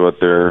to see what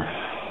their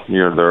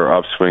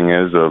upswing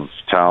is of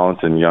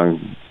talent and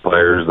young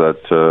players that,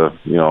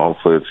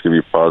 hopefully it's going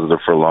to be positive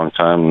for a long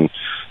time.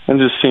 And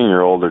just seeing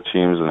your older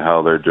teams and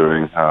how they're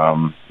doing,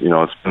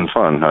 it's been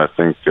fun. I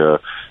think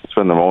it's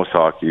been the most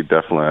hockey,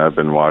 definitely, I've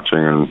been watching,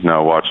 and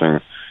now watching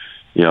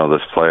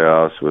this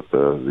playoffs with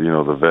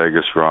the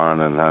Vegas run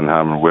and then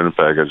having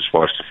Winnipeg. I just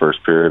watched the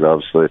first period.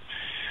 Obviously,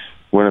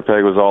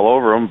 Winnipeg was all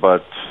over them,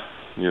 but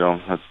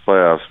that's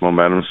playoffs.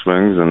 Momentum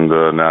swings, and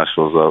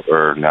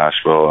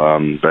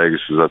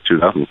Vegas is up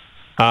 2-0.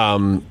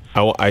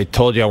 I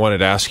told you I wanted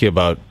to ask you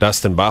about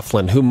Dustin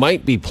Byfuglien, who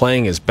might be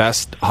playing his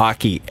best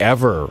hockey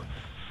ever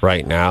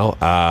right now.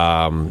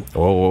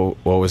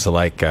 What was it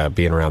like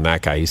being around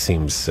that guy? He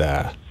seems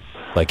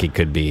like he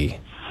could be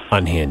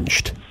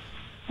unhinged.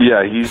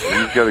 Yeah, he's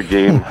got a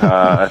game.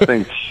 I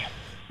think,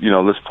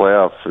 this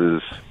playoff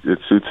it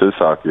suits his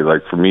hockey.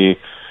 Like for me,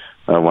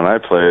 when I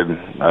played,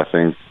 I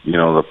think,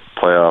 the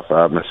playoff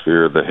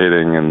atmosphere, the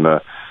hitting and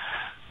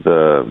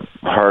the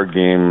hard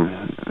game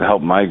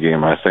helped my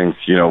game. I think,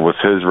 with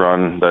his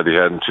run that he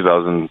had in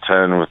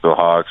 2010 with the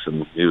Hawks,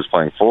 and he was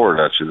playing forward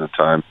actually at the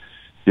time,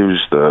 he was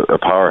just a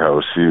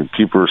powerhouse.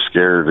 People were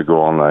scared to go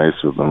on the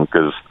ice with him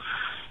because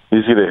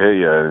he's going to hit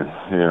you.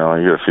 You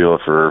got to feel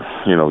it for,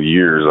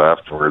 years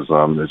afterwards.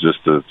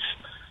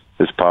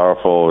 It's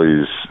powerful.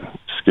 He's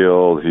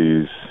skilled.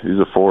 He's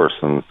a force.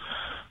 And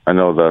I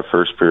know that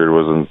first period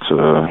wasn't,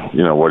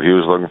 what he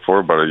was looking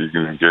for, but you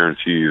can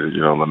guarantee that,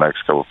 the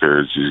next couple of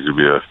periods, he's going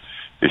to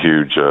be a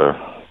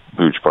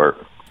huge part.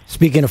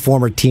 Speaking of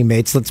former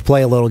teammates, let's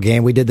play a little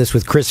game. We did this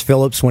with Chris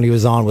Phillips when he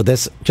was on with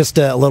us. Just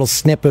a little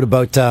snippet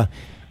about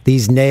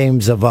these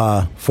names of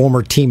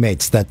former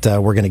teammates that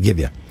we're going to give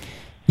you.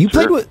 You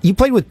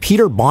played with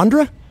Peter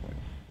Bondra?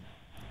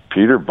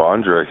 Peter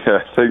Bondra, yeah,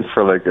 I think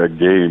for like a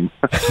game.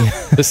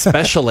 The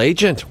special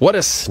agent. What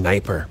a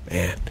sniper,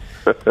 man.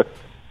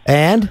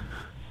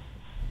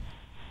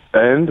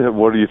 And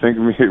what do you think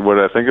of me? What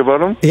I think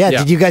about him? Yeah,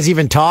 did you guys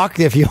even talk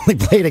if you only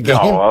played a game?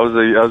 No, it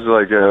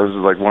was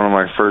like one of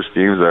my first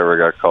games I ever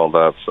got called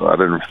up, so I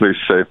didn't really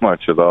say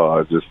much at all.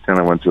 I just kind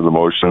of went through the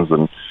motions,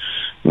 and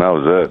that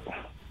was it.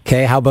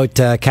 Okay, how about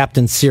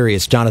Captain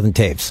Serious, Jonathan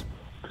Taves?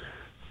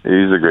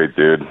 He's a great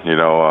dude.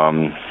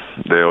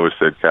 They always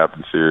said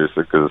Captain Serious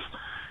because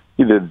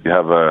he did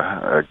have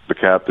the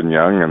captain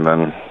young, and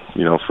then,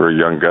 for a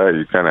young guy,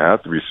 you kind of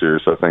have to be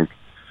serious. I think,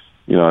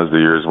 as the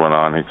years went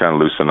on, he kind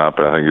of loosened up,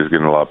 and I think he's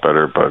getting a lot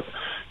better. But,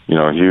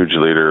 a huge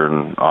leader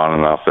and on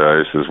and off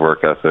the ice. His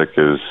work ethic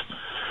is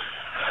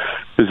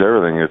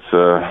everything. It's,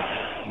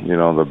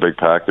 the big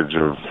package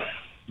of,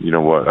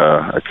 what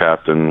a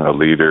captain, a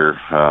leader,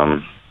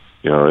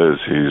 is.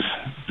 He's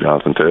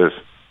Jonathan Taves.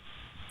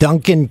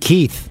 Duncan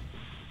Keith.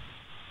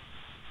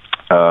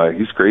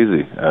 He's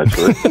crazy,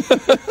 actually.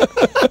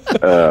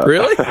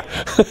 Really?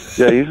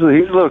 Yeah, he's a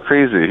little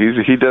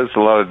crazy. He does a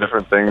lot of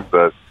different things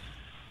that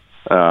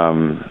I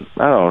don't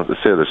know to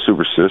say they're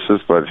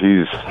superstitious, but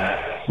he's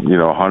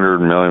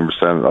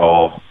 100,000,000%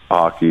 all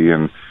hockey,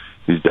 and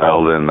he's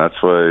dialed in.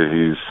 That's why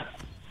he's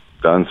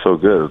done so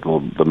good.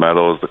 The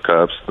medals, the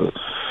cups, and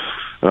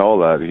all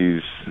that.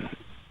 He's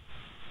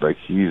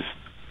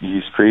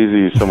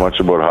crazy so much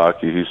about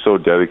hockey. He's so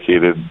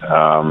dedicated.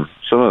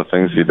 Some of the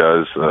things he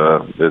does,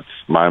 it's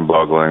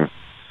mind-boggling.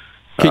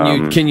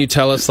 Can you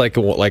tell us like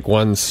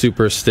one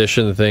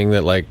superstition thing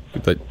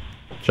that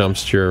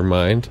jumps to your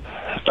mind?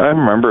 I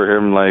remember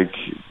him like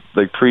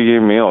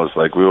pregame meals.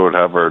 Like we would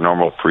have our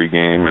normal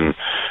pregame, and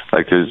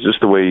like it's just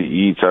the way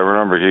he eats. I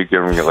remember he'd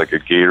give me like a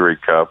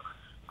Gatorade cup,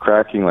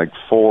 cracking like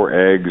 4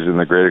 eggs in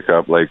the Gatorade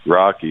cup like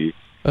Rocky,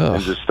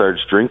 and just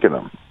starts drinking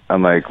them.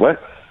 I'm like,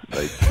 what?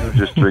 Like, he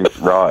just drinks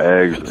raw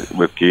eggs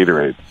with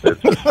Gatorade.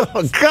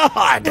 Oh,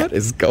 God. What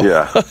is going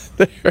on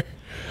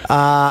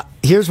there?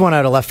 Here's one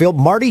out of left field.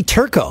 Marty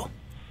Turco.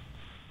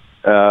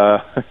 He's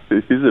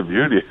a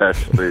beauty,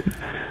 actually.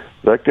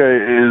 That guy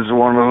is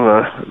one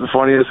of the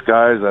funniest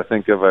guys I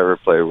think I've ever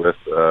played with.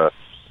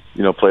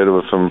 Played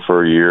with him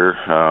for a year.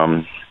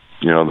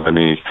 Then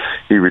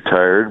he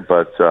retired,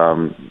 but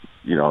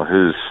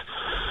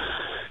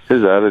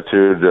his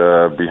attitude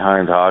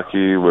behind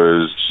hockey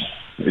was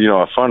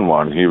a fun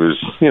one. He was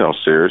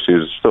serious. He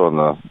was still in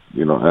the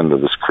end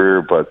of his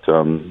career, but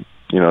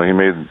he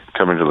made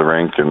coming to the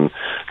rink and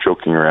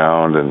joking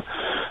around and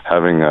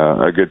having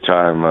a good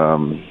time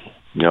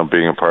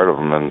being a part of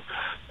them, and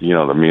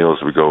the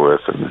meals we go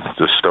with and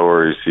the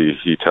stories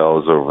he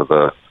tells over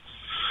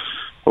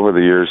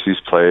the years he's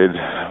played.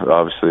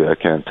 Obviously I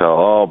can't tell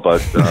all,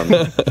 but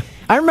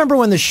I remember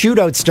when the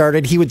shootout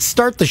started, he would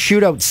start the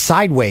shootout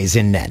sideways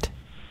in net.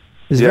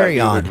 It was very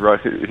odd.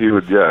 He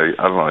would, I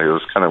don't know, it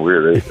was kind of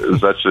weird. It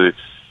was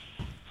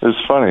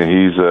funny.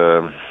 He's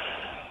a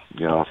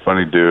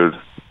funny dude.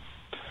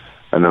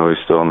 I know he's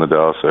still in the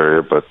Dallas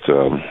area, but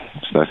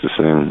it's nice to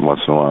see him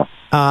once in a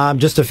while.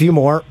 Just a few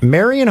more.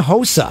 Marian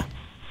Hossa.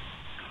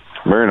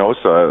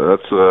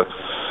 That's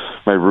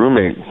my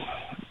roommate,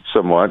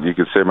 somewhat. You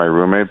could say my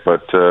roommate,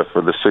 but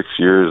for the 6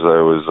 years I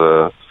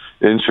was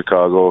in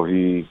Chicago,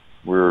 we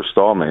were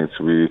stallmates.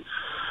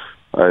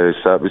 I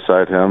sat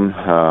beside him.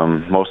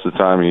 Most of the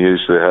time he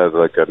usually had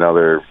like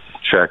another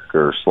Czech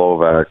or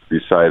Slovak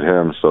beside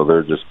him, so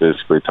they're just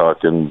basically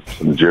talking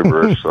some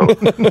gibberish. So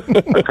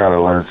I kind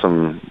of learned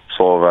some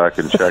Slovak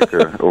and Czech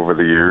over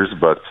the years,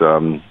 but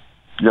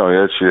he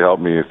actually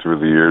helped me through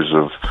the years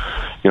of,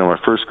 my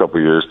first couple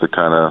of years to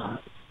kind of,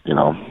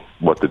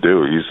 what to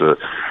do. He's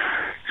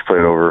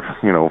played over,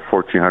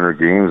 1,400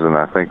 games and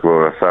I think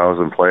about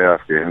 1,000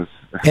 playoff games.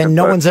 And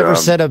no one's ever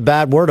said a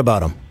bad word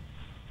about him.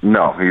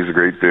 No, he's a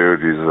great dude.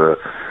 He's a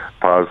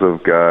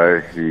positive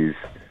guy. He's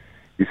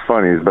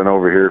funny. He's been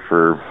over here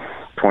for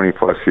 20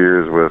 plus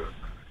years with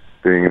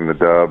being in the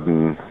Dub,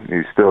 and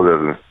he still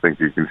doesn't think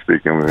he can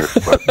speak English,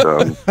 but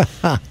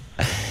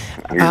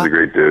he's a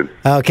great dude.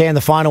 Okay, and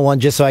the final one,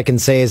 just so I can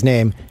say his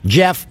name,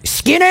 Jeff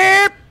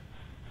Skinner.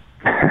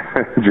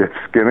 Jeff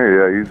Skinner,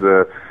 yeah, he's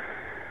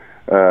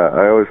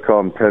I always call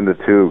him 10 to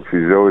 2 because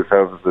he always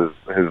has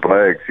his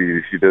legs.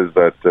 He does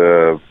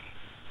that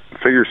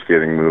figure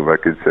skating move, I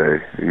could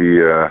say.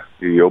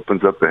 He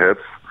opens up the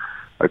hips.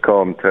 I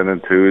call him 10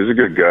 and 2. He's a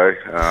good guy.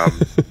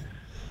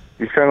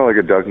 He's kind of like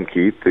a Duncan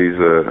Keith. He's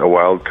a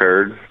wild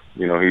card.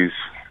 He's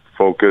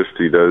focused.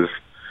 He does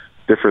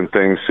different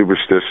things,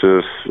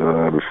 superstitious,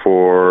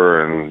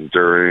 before and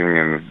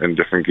during and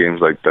different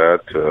games like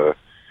that.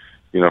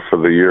 For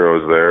the year I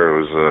was there,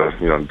 it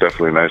was,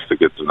 definitely nice to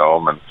get to know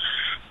him. And,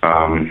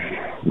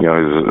 he's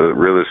a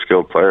really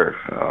skilled player.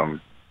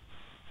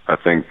 I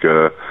think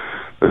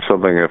there's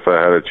something, if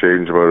I had to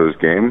change about his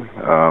game,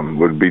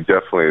 would be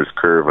definitely his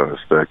curve on his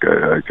stick.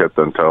 I kept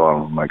on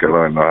telling him, like, I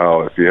don't know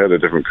how, if you had a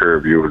different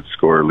curve, you would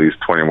score at least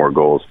 20 more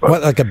goals. But,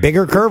 what, like a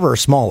bigger curve or a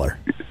smaller?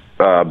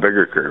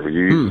 Bigger curve.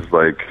 You use,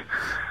 like,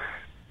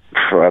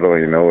 I don't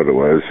even know what it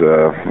was.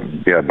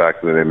 Back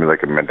in the day, maybe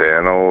like a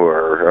Medano,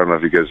 or I don't know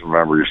if you guys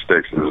remember your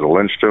sticks. There was a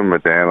Lindstrom,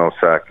 Medano,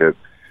 Sackett.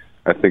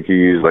 I think he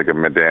used like a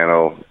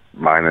Medano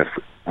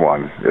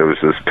 -1. It was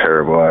just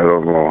terrible. I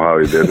don't know how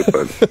he did it,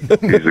 but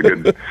he's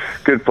a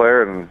good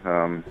player, and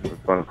it was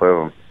fun to play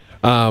with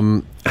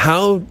him.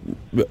 How,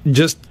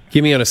 just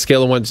give me on a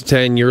scale of 1 to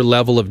 10, your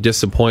level of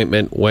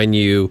disappointment when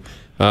you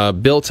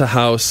built a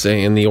house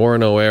in the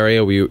Orono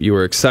area. You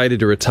were excited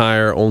to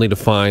retire, only to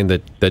find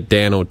that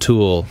Dan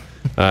O'Toole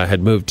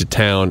had moved to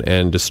town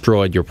and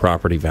destroyed your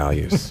property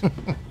values.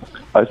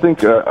 I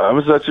think I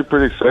was actually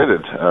pretty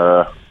excited.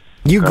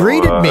 You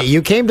greeted me.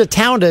 You came to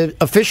town to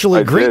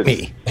officially greet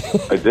me.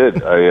 I did.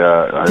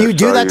 Do you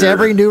do that to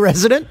every new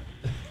resident?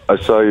 I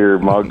saw your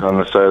mug on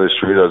the side of the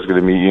street. I was going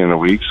to meet you in a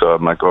week, so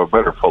I'm like, I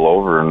better pull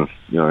over and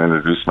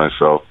introduce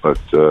myself. But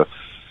it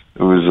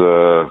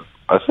was,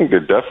 I think,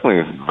 a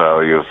definitely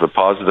value of the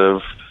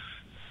positive,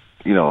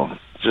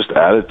 just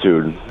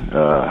attitude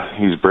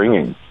he's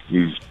bringing.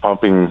 He's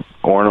pumping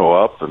Orono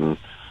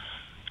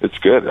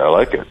good. I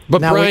like it.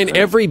 But Now Brian,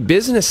 every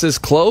business is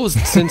closed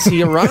since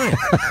he arrived.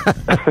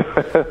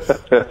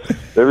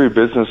 Every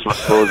business was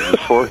closed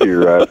before he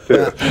arrived,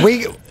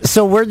 too.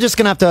 So we're just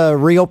going to have to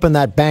reopen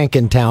that bank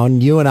in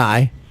town, you and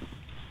I.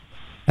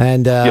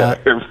 And Yeah,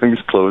 everything's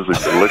closed.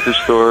 Like the liquor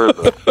store,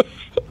 the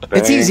it's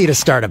bank. easy to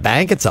start a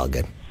bank. It's all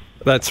good.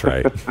 That's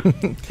right.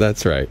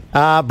 That's right.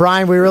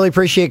 Brian, we really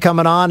appreciate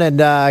coming on,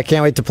 and I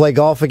can't wait to play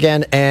golf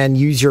again and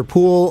use your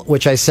pool,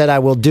 which I said I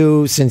will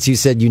do since you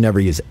said you never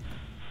use it.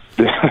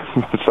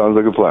 Sounds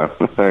like a plan.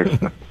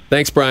 Thanks.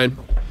 Thanks, Brian.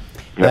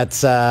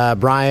 That's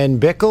Bryan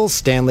Bickell,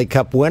 Stanley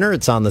Cup winner.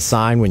 It's on the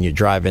sign when you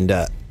drive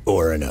into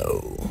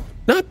Orono.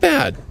 Not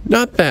bad.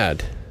 Not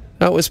bad.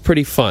 That was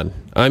pretty fun.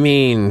 I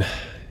mean,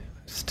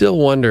 still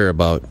wonder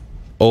about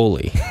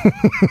Oli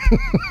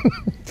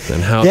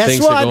and how Guess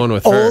things what? are going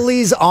with her.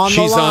 Oli's on the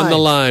She's line. on the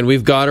line.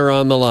 We've got her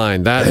on the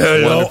line. That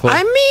is wonderful.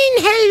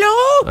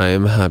 Hello. I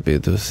am happy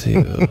to see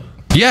you.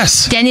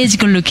 Yes. Danny is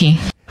good looking.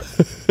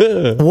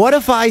 What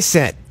if I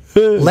said,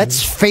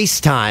 let's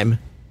FaceTime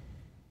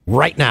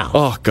right now?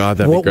 Oh, God,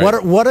 that'd be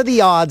great. What are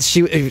the odds?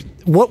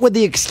 What would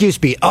the excuse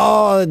be?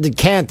 Oh,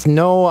 can't.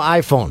 No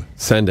iPhone.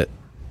 Send it.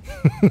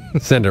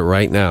 Send it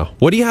right now.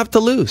 What do you have to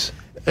lose?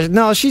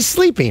 No, she's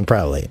sleeping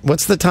probably.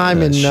 What's the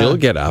time in? She'll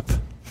get up.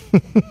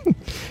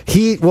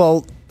 We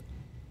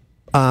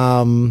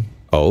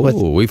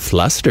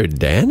flustered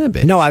Dan a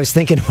bit. No, I was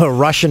thinking of a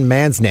Russian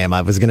man's name.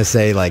 I was going to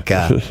say like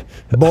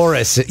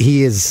Boris.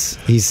 He's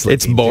sleeping.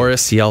 It's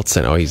Boris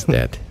Yeltsin. Oh, he's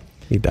dead.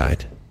 He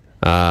died.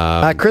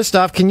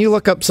 Christoph, can you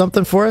look up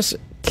something for us?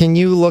 Can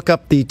you look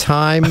up the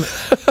time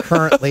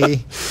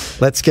currently?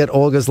 Let's get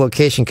Olga's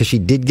location because she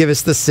did give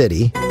us the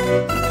city.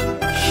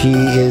 She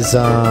is.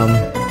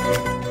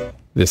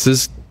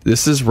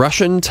 This is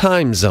Russian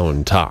time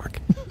zone talk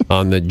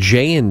on the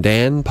Jay and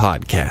Dan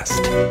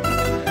podcast.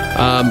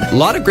 A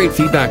lot of great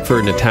feedback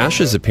for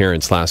Natasha's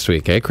appearance last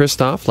week,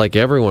 Christoph? Like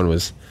everyone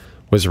was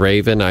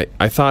raving.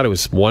 I thought it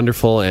was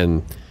wonderful,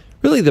 and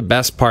really the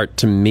best part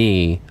to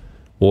me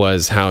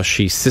was how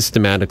she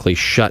systematically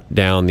shut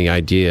down the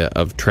idea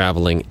of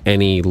traveling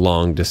any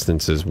long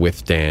distances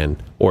with Dan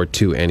or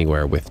to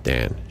anywhere with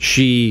Dan.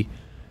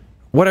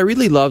 What I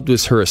really loved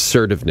was her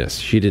assertiveness.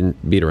 She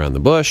didn't beat around the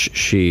bush.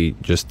 She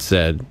just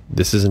said,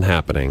 this isn't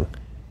happening.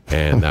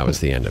 And that was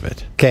the end of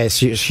it. Okay,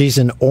 so she's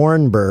in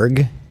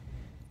Orenburg,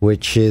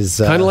 which is...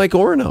 kind of like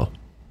Orono.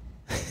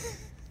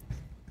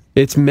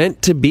 It's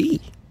meant to be.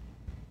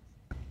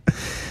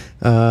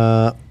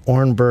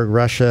 Orenburg,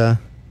 Russia,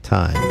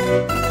 time.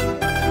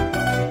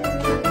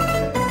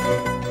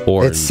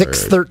 Orenburg. It's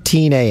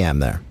 6:13 a.m.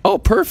 there. Oh,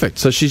 perfect.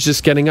 So she's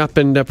just getting up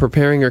and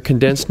preparing her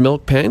condensed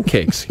milk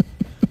pancakes.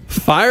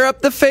 Fire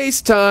up the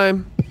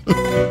FaceTime.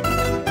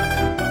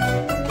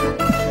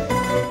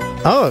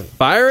 Oh,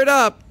 Fire it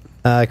up.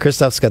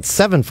 Christoph's got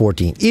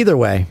 7:14. Either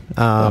way.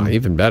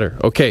 Even better.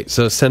 Okay,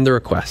 so send the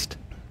request.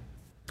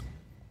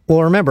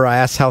 Well, remember, I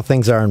asked how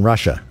things are in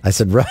Russia. I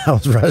said,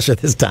 how's Russia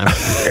this time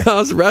of year?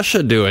 How's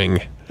Russia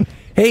doing?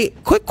 Hey,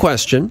 quick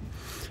question.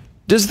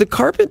 Does the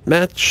carpet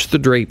match the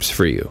drapes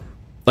for you?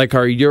 Like,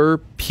 are your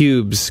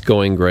pubes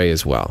going gray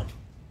as well?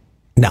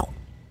 No.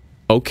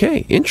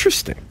 Okay,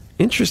 interesting.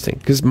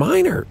 Because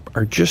mine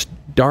are just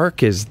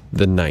dark as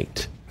the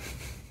night.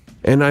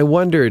 And I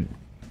wondered,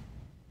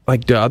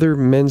 like, do other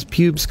men's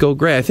pubes go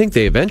gray? I think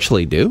they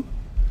eventually do.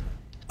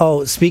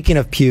 Oh, speaking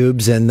of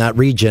pubes in that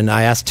region,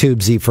 I asked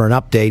Tubesy for an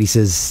update. He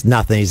says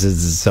nothing. He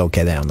says it's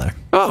okay down there.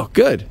 Oh,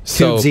 good.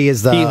 Tubesy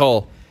is the... pee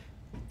hole.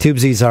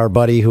 Tubesy's our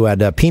buddy who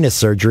had penis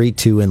surgery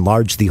to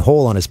enlarge the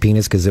hole on his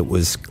penis because it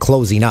was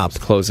closing up.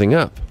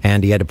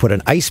 And he had to put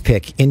an ice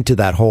pick into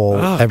that hole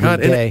every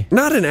day. And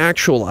not an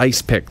actual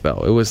ice pick,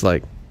 though. It was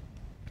like...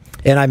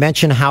 And I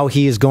mentioned how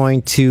he is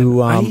going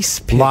to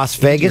Las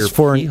Vegas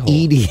for an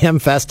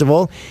EDM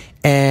festival.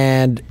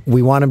 And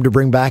we want him to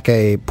bring back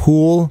a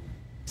pool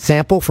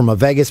sample from a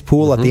Vegas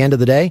pool at the end of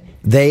the day.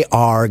 They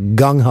are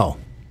gung-ho.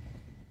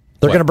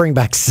 They're going to bring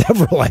back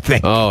several, I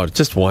think. Oh,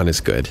 just one is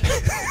good.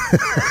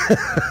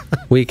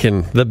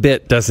 The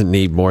bit doesn't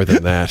need more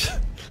than that.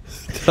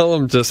 Tell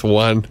them just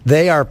one.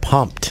 They are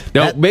pumped.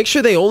 Now, make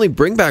sure they only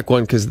bring back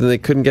one because then they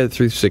couldn't get it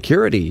through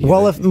security.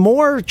 Well, if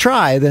more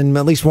try, then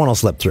at least one will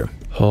slip through.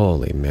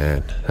 Holy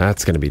man,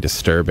 that's going to be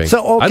disturbing.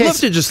 So, okay, I'd love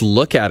to just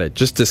look at it,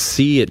 just to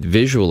see it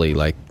visually.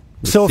 Like,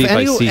 so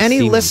if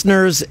any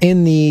listeners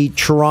in the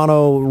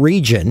Toronto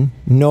region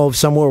know of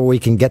somewhere where we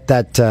can get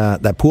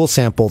that pool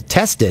sample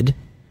tested,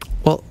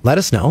 well, let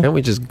us know. Can't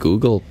we just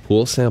Google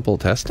pool sample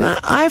testing?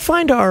 I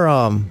find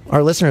our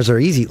listeners are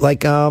easy.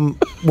 Like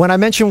when I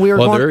mentioned we were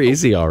they're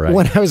easy, all right.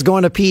 When I was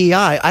going to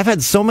PEI, I've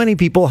had so many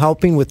people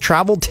helping with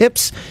travel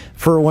tips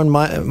for when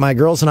my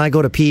girls and I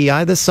go to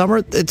PEI this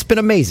summer. It's been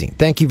amazing.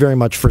 Thank you very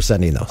much for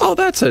sending those. Oh,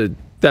 that's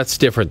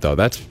different though.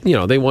 That's,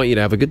 they want you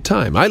to have a good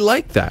time. I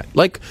like that.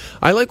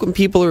 I like when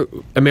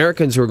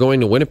Americans who are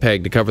going to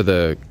Winnipeg to cover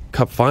the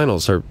Cup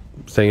Finals are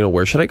saying,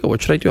 where should I go?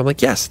 What should I do? I'm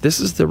like, yes, this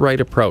is the right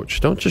approach.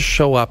 Don't just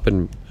show up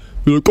and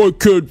be like, I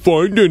can't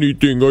find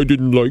anything. I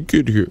didn't like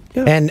it here.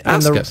 Yeah,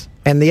 ask us.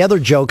 And the other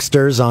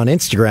jokesters on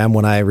Instagram,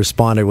 when I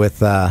responded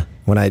with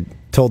when I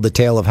told the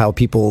tale of how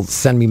people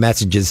send me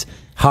messages,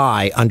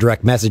 hi, on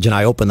direct message, and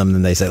I open them,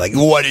 and they say, like,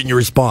 why didn't you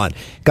respond?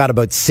 Got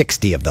about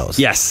 60 of those.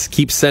 Yes,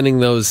 keep sending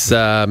those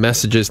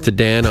messages to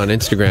Dan on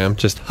Instagram.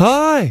 Just,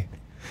 hi.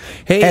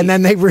 Hey. And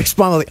then they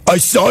respond like, I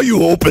saw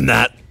you open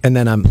that. And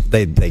then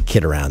they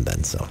kid around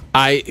then. So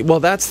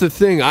well, that's the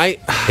thing.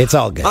 It's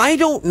all good. I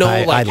don't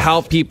know how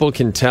people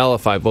can tell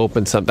if I've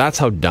opened something. That's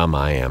how dumb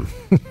I am.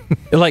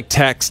 It like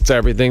texts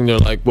everything. They're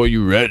like, well,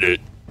 you read it.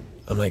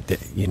 I'm like,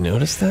 you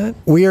noticed that?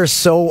 We are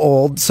so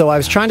old. So I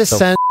was trying to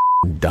send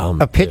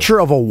a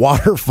picture of a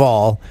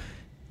waterfall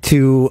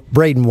to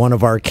Braden, one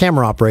of our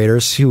camera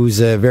operators, who's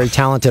a very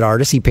talented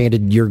artist. He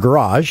painted your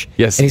garage.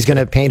 Yes. And he's going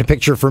to paint a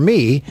picture for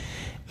me.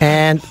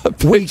 And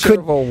we could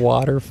of a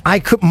waterfall.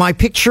 My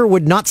picture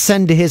would not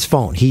send to his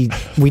phone.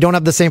 We don't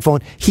have the same phone.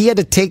 He had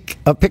to take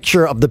a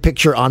picture of the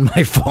picture on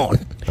my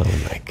phone. Oh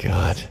my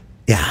God.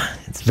 Yeah,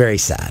 it's very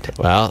sad.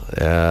 Well,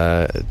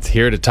 it's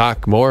here to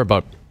talk more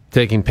about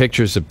taking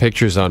pictures of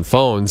pictures on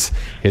phones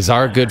is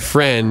our good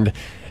friend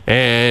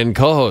and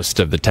co-host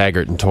of the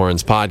Taggart and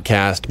Torrance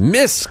podcast,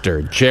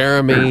 Mr.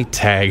 Jeremy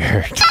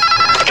Taggart.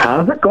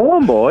 How's it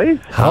going, boys?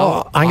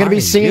 I'm going to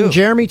be seeing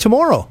Jeremy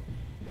tomorrow.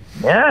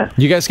 Yeah.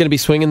 You guys going to be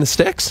swinging the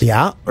sticks?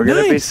 Yeah. We're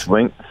going to be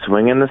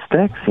swinging the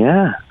sticks,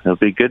 yeah. It'll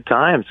be good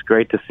times.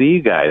 Great to see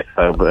you guys.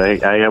 I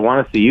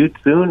want to see you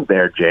soon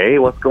there, Jay.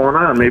 What's going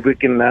on? Maybe we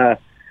can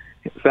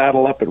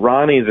saddle up at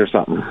Ronnie's or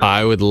something.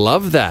 I would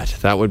love that.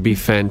 That would be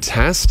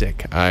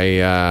fantastic.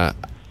 I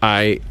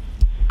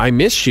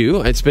miss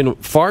you. It's been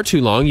far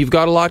too long. You've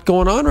got a lot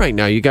going on right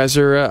now. You guys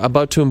are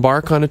about to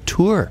embark on a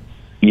tour.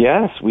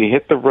 Yes, we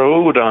hit the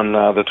road on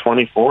the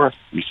 24th.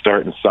 We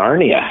start in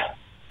Sarnia.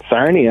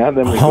 Then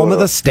we home of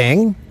the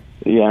Sting.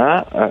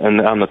 Yeah,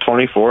 and on the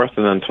 24th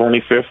and then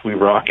 25th we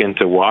rock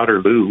into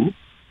Waterloo.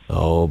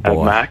 Oh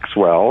boy, at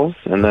Maxwell's,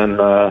 and then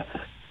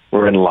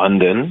we're in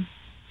London.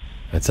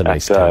 That's a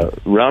nice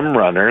at Rum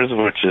Runners,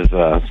 which is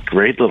a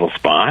great little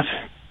spot.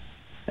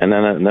 And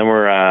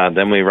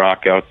then we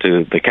rock out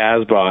to the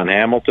Casbah in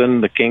Hamilton,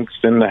 the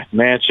Kingston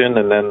Mansion,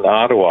 and then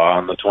Ottawa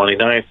on the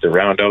 29th to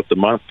round out the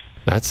month.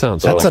 That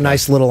sounds. That's a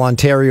nice little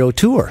Ontario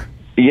tour.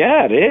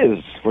 Yeah, it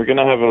is. We're going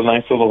to have a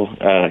nice little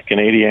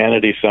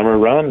Canadianity summer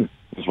run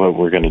is what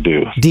we're going to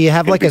do. Do you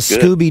have like a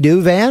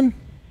Scooby-Doo van?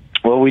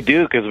 Well, we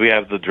do because we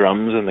have the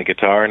drums and the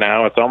guitar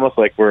now. It's almost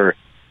like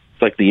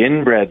it's like the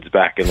Inbreds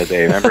back in the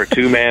day. Remember,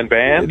 two-man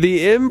band? The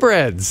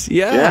Inbreds,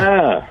 yeah.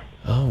 Yeah.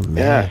 Oh, man.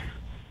 Yeah.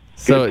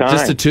 So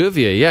just the two of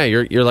you. Yeah,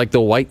 you're like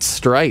the White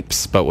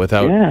Stripes, but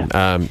without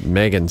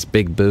Megan's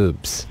big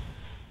boobs.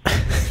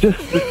 Just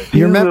the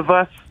two of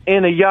us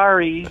in a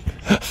Yari.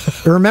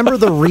 Remember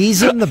The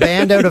Reason, the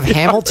band out of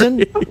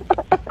Hamilton?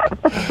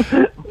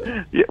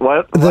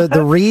 What?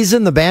 The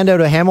Reason, the band out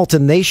of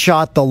Hamilton, they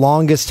shot The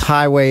Longest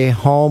Highway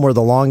Home or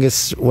The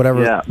Longest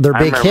whatever, their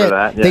big hit.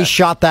 That, yeah. They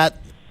shot that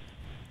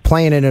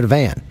playing in a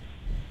van,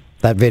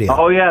 that video.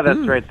 Oh, yeah,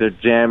 that's right. They're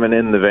jamming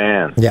in the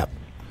van. Yeah.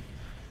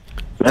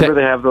 Remember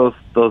they have those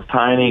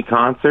tiny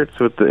concerts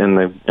in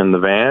the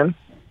van?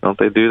 Don't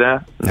they do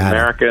that in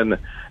America? And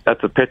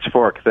that's a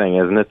Pitchfork thing,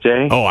 isn't it,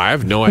 Jay? Oh, I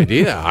have no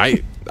idea.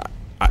 I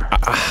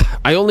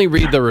only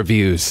read the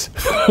reviews.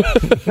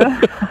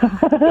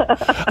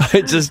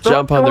 I just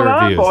jump on the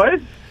reviews. What's going on,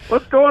 boys?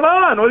 What's going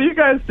on? What are you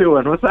guys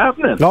doing? What's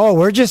happening? Oh,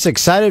 we're just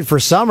excited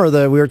for summer.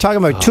 We were talking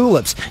about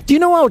tulips. Do you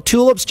know how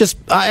tulips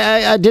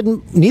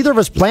neither of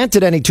us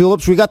planted any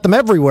tulips. We got them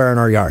everywhere in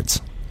our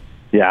yards.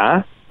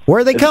 Yeah? Where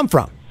do they come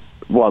from?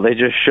 Well, they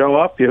just show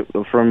up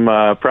from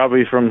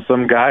probably from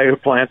some guy who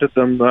planted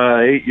them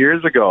 8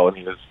 years ago, and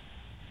he was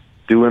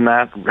doing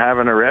that,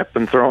 having a rip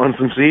and throwing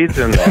some seeds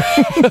in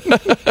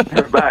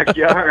their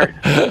backyard.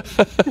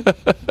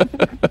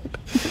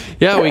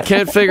 Yeah, we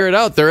can't figure it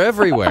out. They're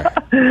everywhere.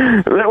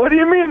 What do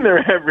you mean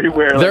they're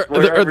everywhere?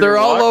 They're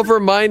all over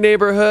my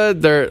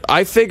neighborhood.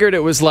 I figured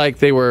it was like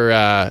they were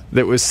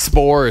that was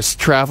spores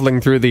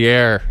traveling through the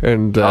air.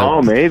 And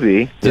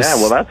maybe. Yeah,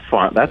 well, that's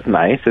fun. That's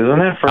nice,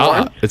 isn't it? For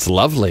once? It's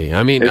lovely.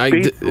 I mean,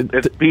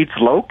 it beats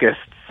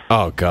locusts.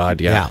 Oh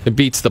God, yeah. It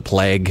beats the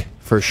plague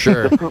for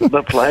sure.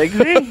 The plague?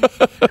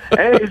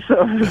 Hey,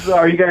 so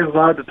are you guys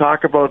allowed to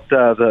talk about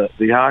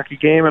the hockey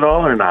game at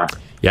all or not?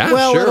 Yeah,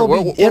 well,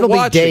 sure. It'll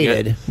be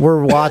dated.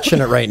 We're watching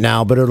it right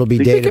now, but it'll be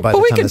dated by the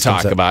time we can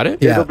talk about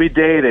it. Yeah. It'll be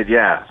dated,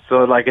 yeah.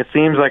 So it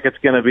seems like it's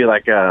going to be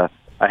like a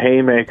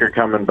haymaker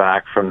coming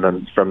back from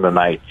the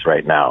Knights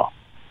right now.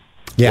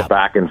 Yeah, so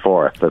back and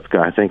forth.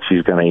 I think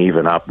she's going to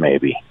even up.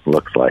 Maybe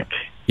looks like.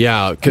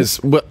 Yeah, because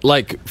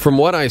from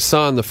what I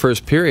saw in the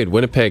first period,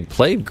 Winnipeg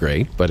played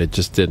great, but it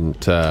just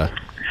didn't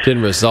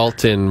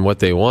result in what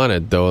they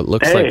wanted. Though it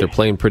looks like they're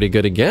playing pretty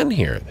good again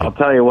here. I'll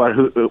tell you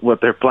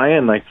what they're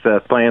playing like.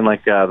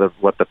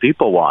 What the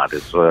people want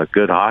is a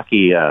good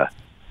hockey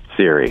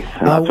series.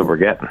 And that's what we're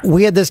getting.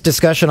 We had this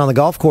discussion on the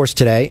golf course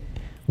today.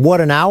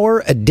 What an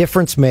hour a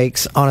difference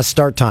makes on a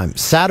start time.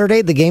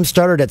 Saturday the game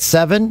started at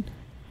 7.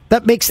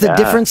 That makes the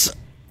difference.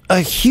 A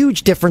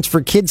huge difference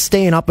for kids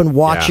staying up and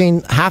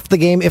watching half the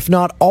game, if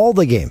not all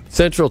the game.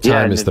 Central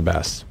time is the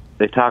best.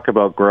 they talk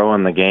about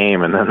growing the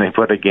game, and then they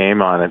put a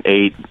game on at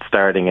 8,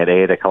 starting at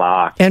 8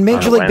 o'clock. And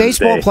Major League Wednesday.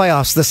 Baseball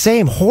playoffs, the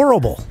same.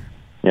 Horrible.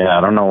 Yeah,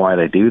 I don't know why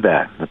they do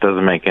that. It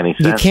doesn't make any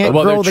sense. You can't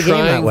Well, grow the they're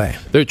game that way.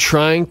 They're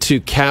trying to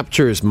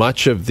capture as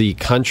much of the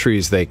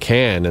countries they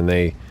can, and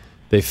they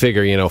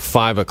figure,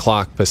 5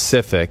 o'clock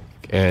Pacific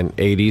and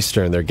 8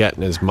 Eastern, they're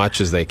getting as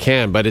much as they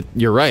can. But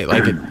you're right,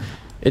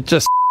 it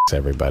just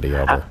everybody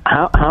over.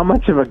 How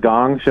much of a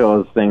gong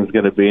show is things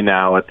going to be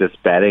now with this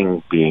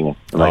betting being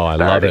I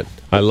love it.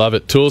 I love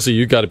it. Toolsy,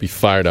 you got to be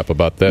fired up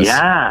about this.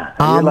 Yeah,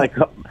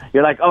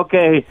 you're like,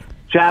 okay,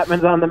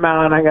 Chapman's on the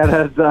mound. I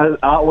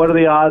got what are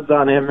the odds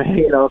on him?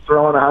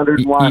 Throwing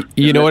 101.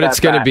 You know what it's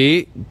going to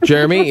be,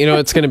 Jeremy? You know what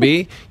it's going to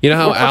be? You know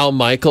how Al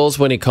Michaels,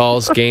 when he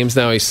calls games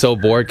now, he's so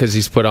bored because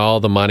he's put all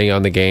the money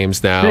on the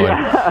games now,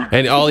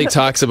 and all he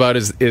talks about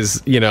is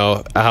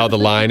how the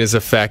line is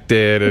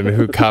affected and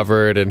who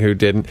covered and who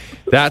didn't.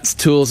 That's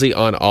Toolsy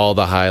on all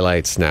the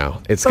highlights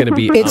now. It's going to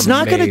be. It's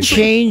not going to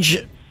change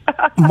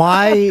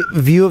my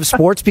view of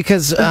sports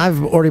because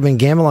I've already been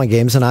gambling on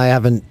games and I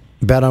haven't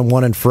bet on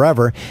one in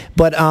forever.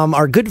 But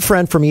our good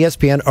friend from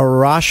ESPN,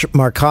 Arash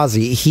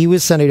Markazi, he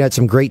was sending out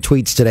some great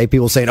tweets today.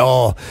 People saying,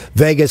 oh,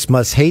 Vegas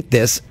must hate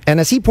this. And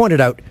as he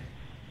pointed out,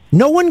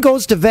 no one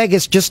goes to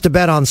Vegas just to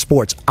bet on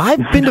sports.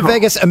 I've been to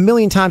Vegas a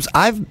million times.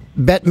 I've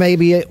bet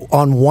maybe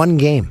on one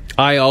game.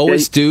 I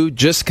always do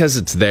just because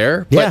it's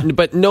there.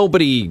 But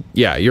nobody,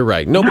 you're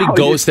right. Nobody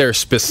goes there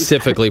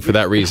specifically for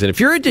that reason. If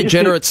you're a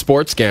degenerate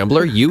sports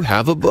gambler, you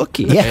have a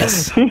bookie.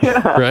 Yes.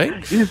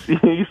 Right? You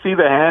see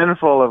the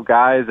handful of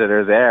guys that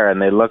are there,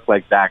 and they look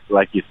like that,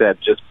 like you said,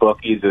 just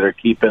bookies that are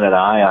keeping an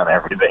eye on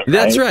everything.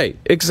 That's right.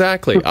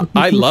 Exactly.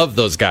 I love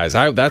those guys.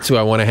 That's who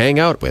I want to hang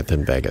out with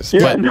in Vegas.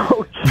 Yeah,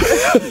 no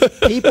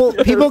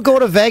People go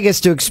to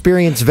Vegas to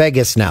experience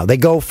Vegas now. They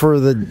go for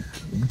the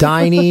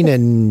dining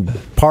and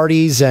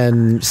parties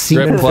and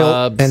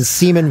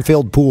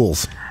semen-filled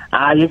pools.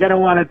 You're going to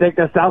want to take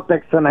the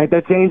Celtics tonight.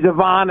 They changed the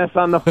varnish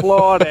on the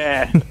floor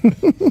there.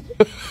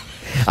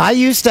 I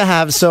used to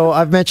have, so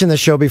I've mentioned the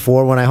show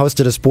before, when I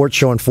hosted a sports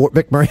show in Fort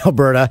McMurray,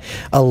 Alberta,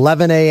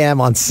 11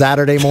 a.m. on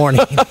Saturday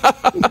morning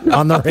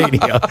on the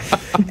radio.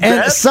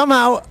 And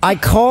somehow I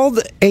called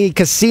a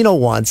casino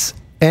once,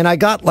 and I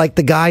got like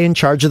the guy in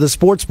charge of the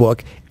sports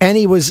book, and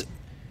he was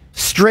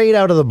straight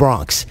out of the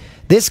Bronx.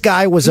 This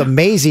guy was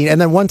amazing. And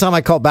then one time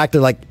I called back,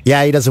 they're like,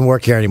 yeah, he doesn't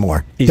work here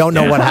anymore. Don't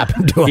know what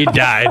happened to him. He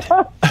died.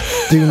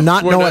 Do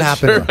not know what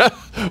happened to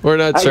him. We're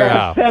not sure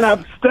how. 10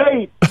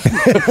 upstate.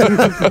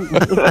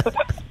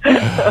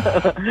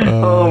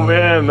 Oh,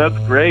 man, that's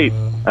great.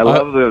 I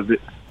love the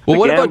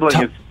what gambling.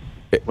 about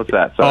what's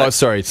that?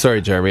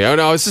 Sorry, Jeremy.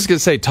 I was just going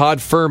to say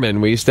Todd Furman.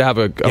 We used to have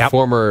a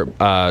former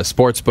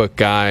sportsbook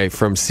guy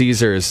from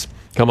Caesars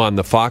come on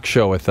the Fox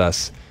show with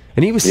us.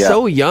 And he was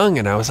so young,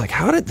 and I was like,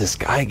 how did this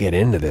guy get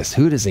into this?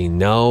 Who does he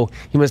know?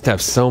 He must have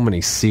so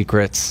many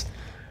secrets.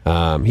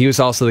 He was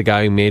also the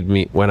guy who made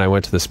me, when I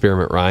went to the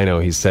Spearmint Rhino,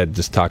 he said,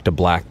 just talk to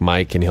Black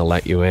Mike and he'll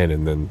let you in.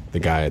 And then the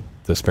guy at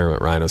the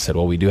Spearmint Rhino said,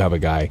 well, we do have a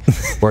guy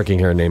working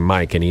here named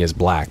Mike, and he is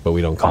black, but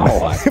we don't call him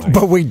Black Mike.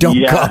 But we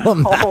don't call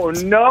him that. Oh,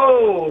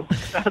 no.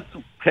 That's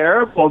a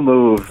terrible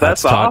move.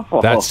 That's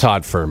awful. That's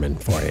Todd Furman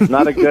for you.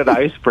 Not a good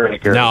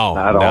icebreaker.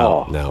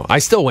 No. I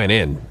still went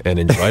in and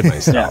enjoyed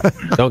myself.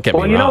 Don't get me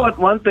wrong. Well, you know what?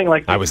 One thing,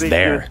 like I was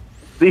there.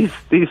 These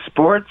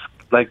sports,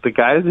 like the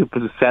guys who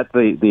set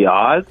the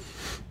odds,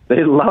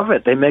 they love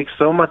it. They make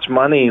so much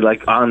money,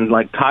 like on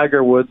like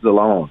Tiger Woods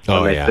alone.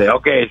 Oh, they say,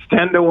 okay, it's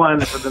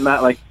 10-1 for the night.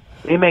 Like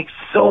they make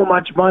so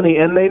much money,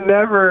 and they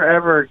never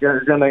ever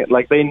are gonna,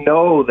 like, they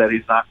know that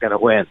he's not gonna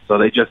win, so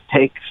they just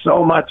take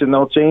so much, and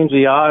they'll change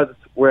the odds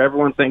where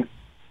everyone thinks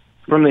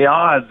from the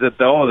odds that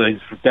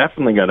he's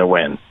definitely gonna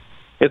win.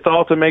 It's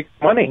all to make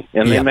money,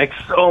 and they make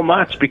so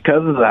much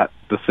because of that.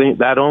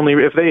 That only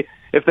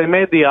if they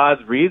made the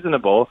odds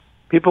reasonable,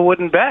 people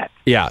wouldn't bet.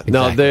 Yeah,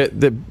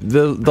 exactly.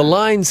 No, the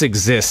lines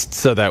exist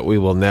so that we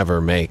will never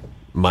make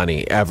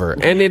money ever.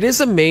 And it is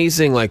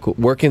amazing, like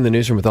working in the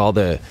newsroom with all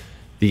the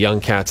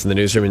young cats in the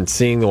newsroom and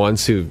seeing the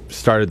ones who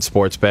started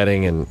sports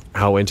betting and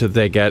how into it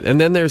they get.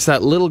 And then there's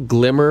that little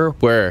glimmer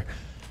where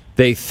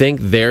they think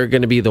they're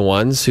going to be the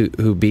ones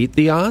who beat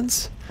the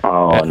odds.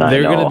 Oh,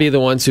 they're going to be the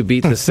ones who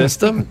beat the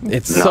system.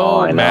 It's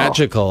so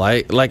magical.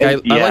 I like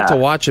to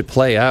watch it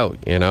play out,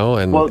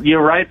 And well,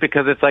 you're right,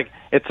 because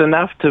it's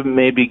enough to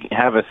maybe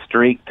have a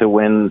streak to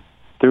win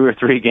 2 or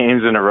 3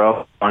 games in a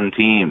row on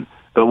team.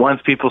 But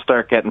once people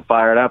start getting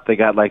fired up, they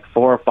got like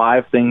 4 or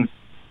 5 things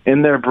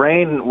in their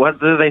brain. What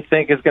do they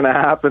think is going to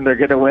happen? They're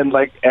going to win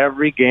like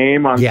every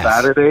game on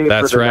Saturday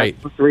for the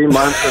next 3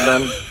 months, and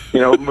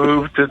then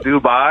move to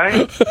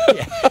Dubai.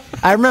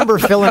 I remember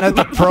filling out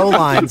the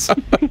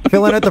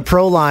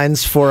pro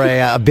lines for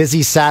a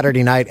busy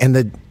Saturday night, and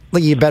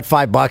you bet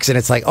 $5 and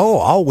it's like, oh,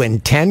 I'll win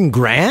 10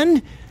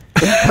 grand.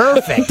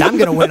 Perfect. I'm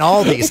going to win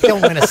all these.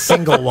 Don't win a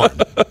single one.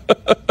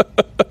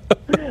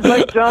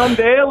 Like John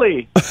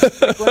Daly, he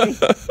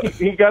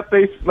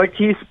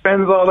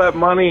spends all that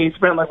money. He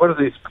spent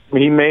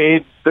he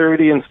made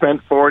 30 and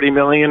spent 40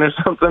 million or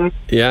something.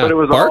 Yeah, but it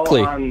was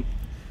Barkley. all on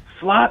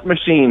slot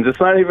machines. It's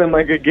not even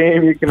like a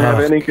game you can have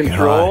any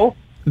control.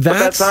 But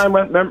that time,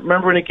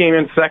 remember when he came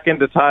in second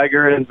to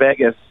Tiger in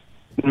Vegas,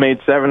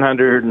 made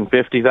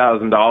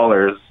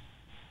 $750,000,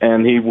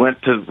 and he went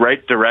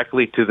right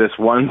directly to this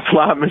one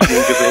slot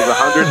machine because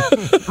it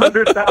was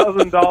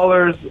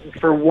 $100,000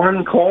 for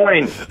one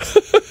coin.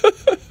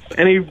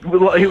 And he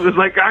was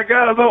like, I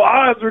got the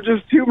odds were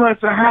just too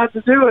much. I had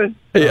to do it.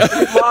 Yeah.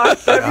 He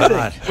lost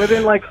everything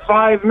within like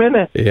 5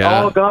 minutes. Yeah.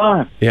 All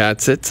gone. Yeah,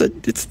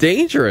 it's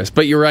dangerous.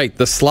 But you're right.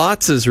 The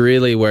slots is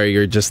really where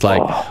you're just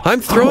like,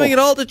 I'm throwing it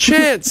all to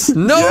chance.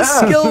 No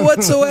skill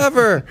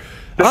whatsoever.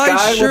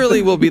 I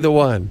surely will be the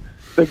one.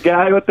 The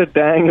guy with the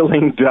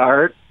dangling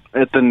dart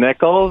at the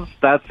nickels,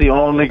 that's the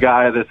only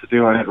guy that's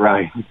doing it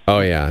right. Oh,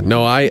 yeah.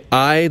 No,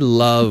 I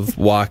love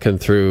walking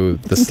through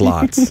the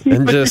slots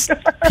and just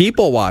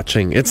people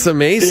watching. It's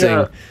amazing.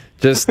 Yeah.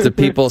 Just the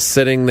people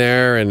sitting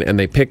there and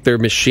they pick their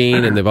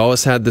machine and they've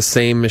always had the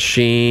same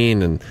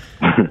machine. And,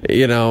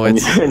 you know,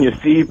 it's... and you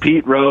see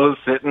Pete Rose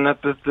sitting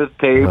at the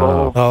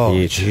table. Oh,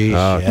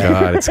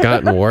 God. It's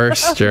gotten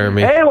worse,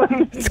 Jeremy.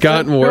 It's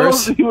gotten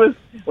worse.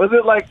 Was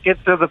it like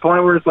get to the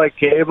point where it's like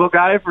cable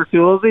guy for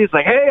Toolsy? He's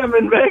like, hey, I'm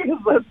in Vegas.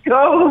 Let's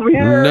go. I'm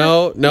here.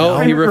 No.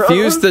 He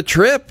refused the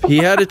trip. He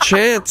had a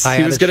chance.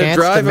 He was going to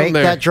drive him there.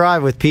 Make that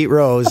drive with Pete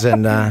Rose,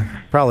 and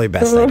probably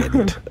best I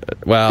didn't.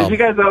 Well, did you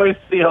guys always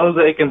see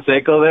Jose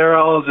Canseco there,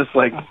 all just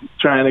like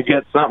trying to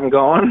get something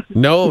going?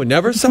 No,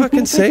 never saw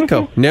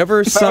Canseco.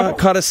 Never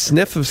caught a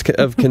sniff of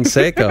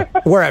Canseco.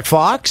 We're at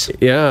Fox.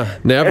 Yeah,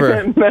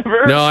 never.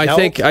 Never. No,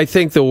 I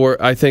think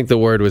the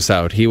word was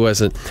out. He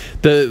wasn't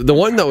the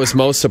one that was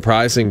most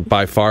surprising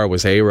by far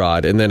was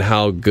A-Rod, and then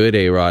how good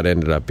A-Rod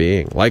ended up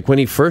being. Like when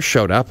he first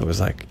showed up, it was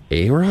like,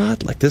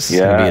 A-Rod? Like this is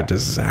going to be a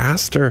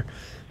disaster.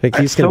 Like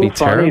he's going to be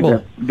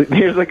terrible.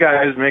 Here's a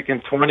guy who's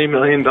making $20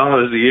 million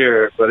a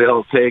year, but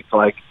it'll take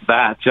like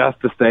that just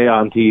to stay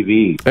on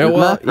TV.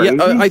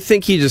 I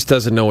think he just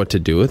doesn't know what to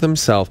do with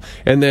himself.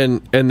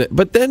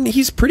 But then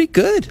he's pretty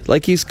good.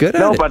 Like he's good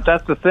at it. No, but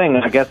that's the thing.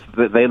 I guess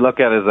they look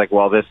at it as like,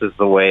 well, this is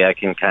the way I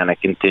can kind of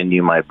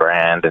continue my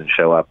brand and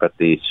show up at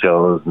these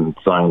shows and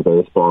sign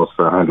baseballs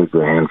for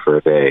 $100,000 for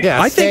a day.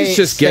 Yeah, I think it's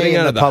just getting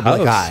out of the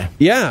public eye.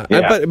 Yeah.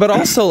 But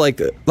also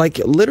like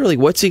literally,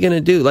 what's he going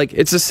to do? Like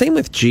it's the same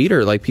with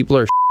Jeter. Like people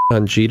are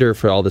on Jeter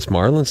for all this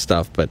Marlins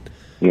stuff, but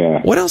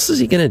what else is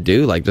he going to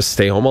do? Like just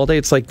stay home all day?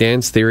 It's like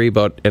Dan's theory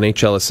about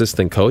NHL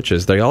assistant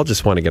coaches. They all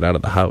just want to get out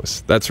of the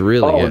house. That's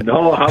really it. Oh,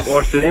 no.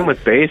 What's the name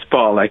with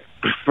baseball? Like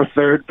for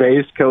third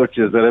base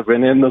coaches that have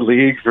been in the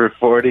league for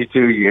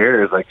 42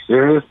 years. Like,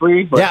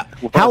 seriously? Yeah.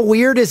 How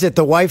weird is it?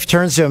 The wife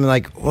turns to him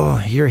like,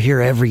 oh, you're here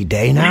every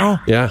day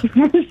now? Yeah.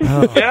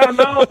 Yeah,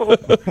 no.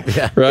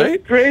 Yeah. Right?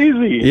 It's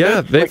crazy.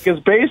 Yeah. Because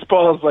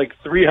baseball is like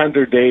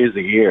 300 days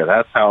a year.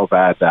 That's how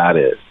bad that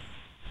is.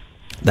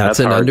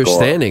 That's an hardcore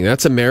understanding.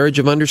 That's a marriage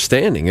of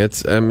understanding.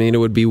 It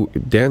would be,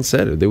 Dan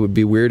said it would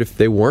be weird if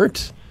they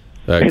weren't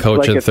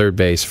coaching like third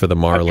base for the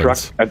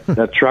Marlins.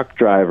 A truck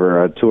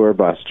driver, a tour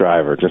bus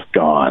driver, just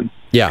gone.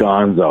 Yeah.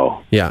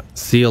 Gonzo. Yeah.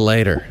 See you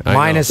later.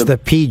 Minus the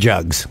pee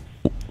jugs.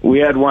 We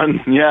had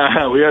one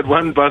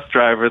bus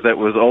driver that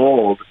was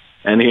old,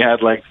 and he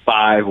had like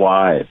 5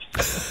 wives.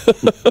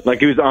 Like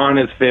he was on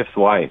his 5th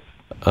wife.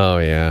 Oh,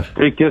 yeah.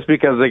 Just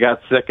because they got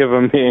sick of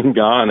him being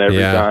gone every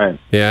time.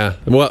 Yeah.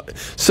 Well,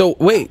 so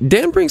wait,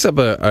 Dan brings up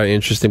an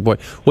interesting point.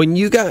 When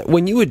you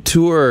would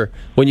tour,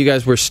 when you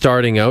guys were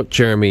starting out,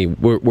 Jeremy,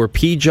 were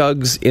pee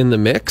jugs in the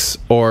mix,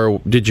 or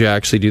did you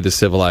actually do the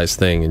civilized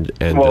thing and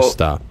just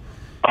stop?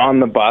 On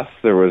the bus,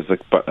 there was a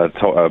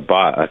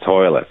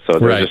toilet, so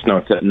there was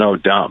just no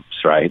dumps,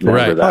 right?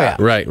 Remember that?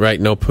 Oh, yeah. Right.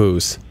 No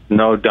poos.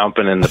 No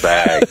dumping in the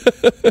bag.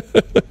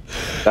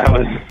 that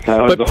was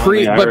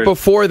but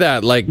before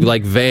that,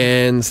 like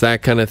vans,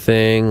 that kind of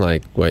thing.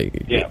 Like, wait.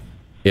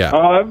 Yeah.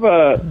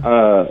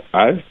 Oh,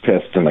 I've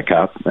pissed in the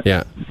cup.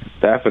 Yeah.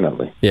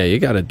 Definitely. Yeah, you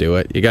got to do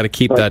it. You got to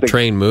keep that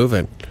train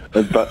moving.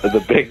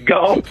 The big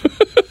gulp.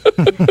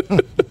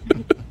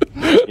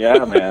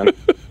 Yeah, man.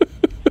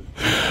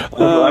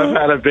 I've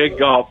had a big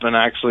gulp and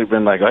actually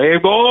been like, hey,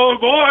 boys!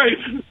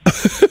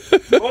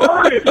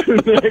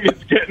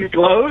 It's getting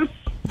close.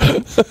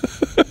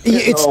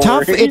 It's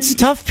tough. It's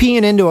tough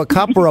peeing into a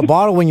cup or a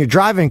bottle when you're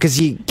driving because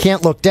you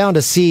can't look down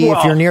to see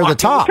if you're near the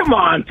top. Come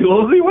on,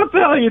 Toolsy. What the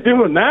hell are you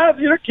doing that?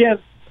 You can't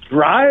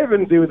drive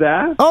and do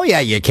that. Oh, yeah,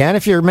 you can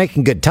if you're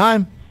making good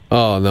time.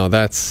 Oh, no,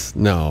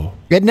 no.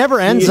 It never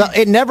ends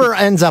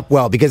up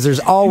well because there's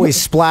always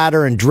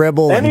splatter and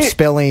dribble and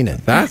spilling.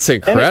 That's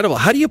incredible.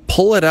 How do you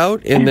pull it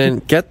out and then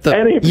get the...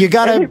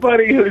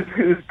 Anybody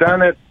who's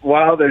done it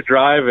while they're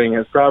driving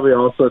has probably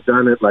also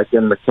done it like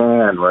in the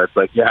can where it's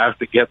like you have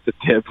to get the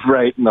tip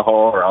right in the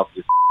hole or else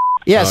you...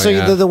 Yeah,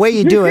 the way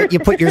you do it, you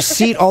put your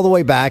seat all the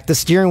way back, the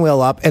steering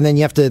wheel up, and then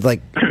you have to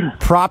like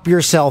prop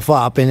yourself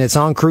up, and it's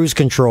on cruise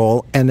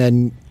control, and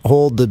then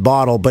hold the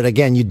bottle. But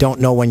again, you don't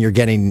know when you're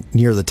getting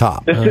near the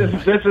top.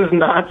 This is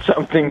not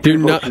something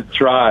people should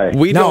try.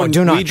 We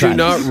do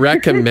not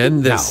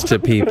recommend this to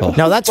people.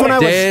 No, that's when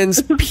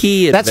Dan's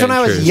pee adventures. That's when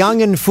I was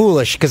young and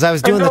foolish because I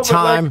was doing the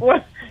time.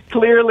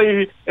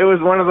 Clearly, it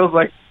was one of those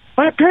like,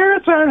 my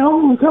parents aren't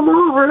home. Come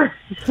over.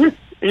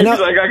 He's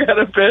like, I got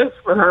to piss,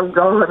 but I'm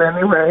going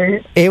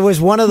anyway. It was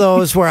one of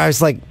those where I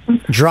was like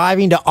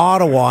driving to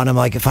Ottawa, and I'm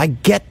like, if I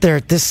get there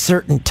at this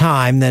certain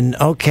time, then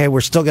okay,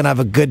 we're still going to have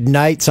a good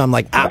night. So I'm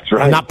like, That's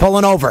right. I'm not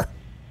pulling over.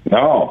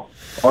 No.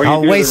 Or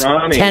I'll waste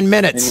 10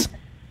 minutes.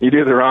 You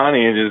do the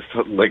Ronnie and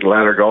just like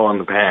let her go on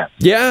the pants.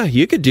 Yeah,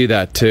 you could do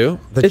that too.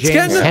 The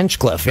James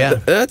Hinchcliffe, yeah.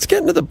 That's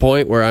getting to the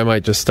point where I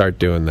might just start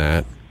doing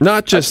that.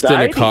 Not just in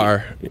a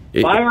car.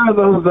 Why are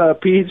those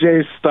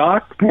PJ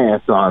stock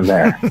pants on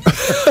there?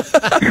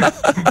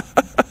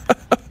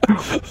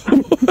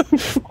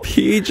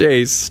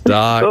 PJ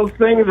stock. Those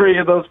things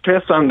where those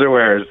piss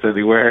underwears that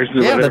he wears.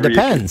 Yeah, the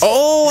Depends.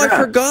 I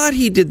forgot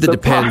he did the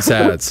Depends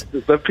ads.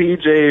 The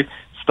PJ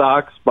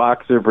Stocks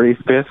boxer brief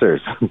pissers.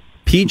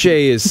 PJ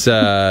is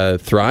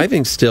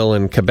thriving still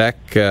in Quebec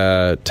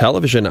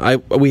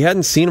television. We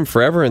hadn't seen him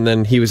forever, and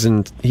then he was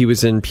in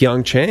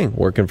Pyeongchang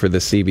working for the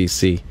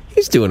CBC.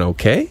 He's doing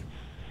okay.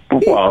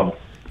 Well,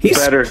 he's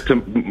better.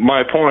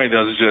 My point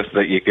is just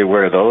that you could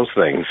wear those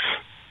things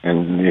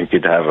and you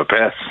could have a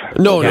piss. I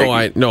know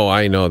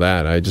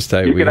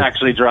that. You could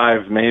actually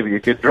drive. Maybe you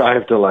could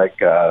drive to like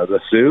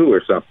the Sioux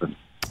or something.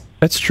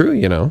 That's true.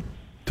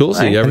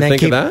 Toolsy, you ever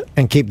think of that?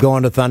 And keep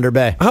going to Thunder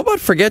Bay. How about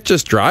forget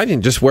just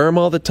driving? Just wear them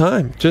all the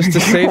time, just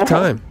to save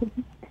time.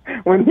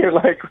 When you're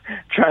like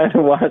trying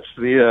to watch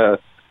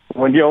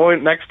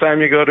next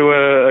time you go to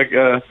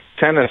a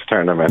tennis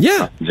tournament.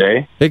 Yeah,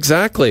 Jay.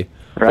 Exactly.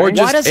 Right? Or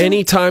just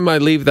any time I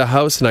leave the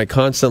house and I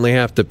constantly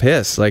have to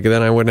piss, like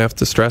then I wouldn't have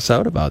to stress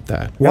out about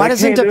that. Why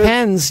doesn't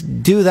Depends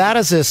do that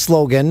as a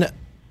slogan?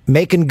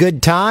 Making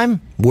good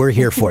time, we're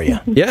here for you.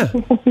 Yeah.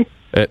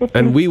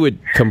 And we would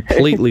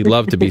completely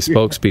love to be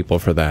spokespeople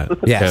for that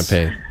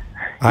campaign.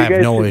 I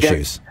have no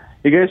issues.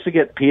 You guys should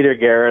get Peter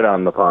Garrett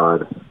on the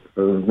pod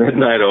for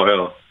Midnight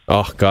Oil.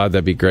 Oh, God,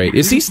 that'd be great.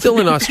 Is he still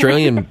in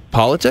Australian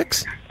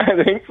politics?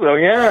 I think so,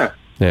 yeah.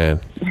 Yeah,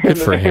 good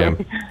for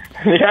him.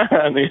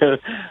 Yeah,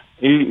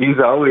 he's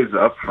always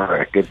up for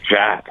a good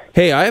chat.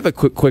 Hey, I have a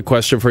quick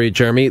question for you,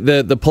 Jeremy.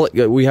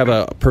 We have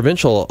a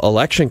provincial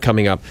election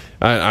coming up.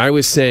 I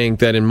was saying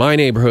that in my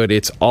neighborhood,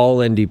 it's all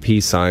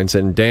NDP signs,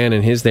 and Dan,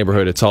 in his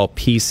neighborhood, it's all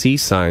PC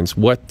signs.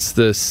 What's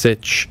the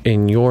sitch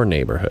in your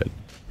neighborhood?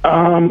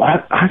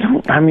 I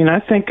don't. I mean, I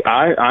think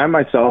I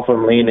myself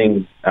am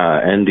leaning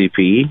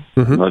NDP.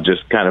 Mm-hmm. I've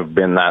just kind of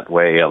been that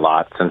way a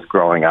lot since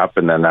growing up,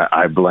 and then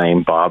I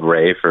blame Bob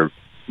Rae for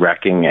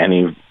wrecking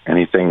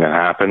anything that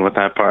happened with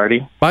that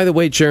party. By the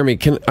way, Jeremy,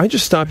 can I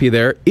just stop you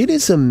there? It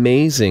is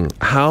amazing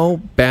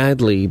how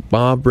badly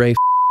Bob Rae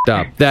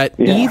up that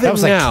even that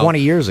was now, like 20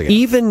 years ago.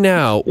 Even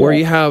now, where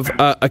you have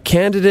a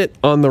candidate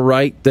on the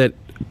right that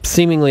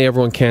seemingly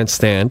everyone can't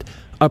stand,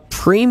 a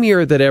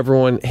premier that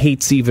everyone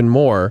hates even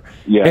more,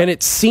 and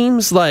it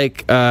seems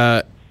like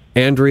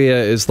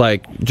Andrea is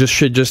like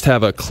should just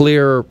have a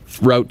clear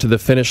route to the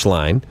finish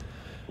line,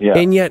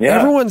 and yet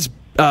everyone's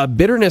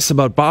bitterness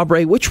about Bob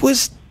Rae, which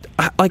was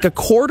like a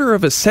quarter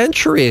of a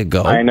century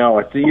ago. I know.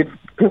 It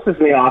pisses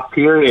me off,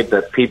 period,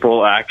 that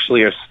people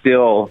actually are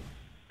still,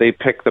 they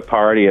pick the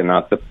party and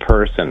not the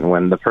person,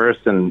 when the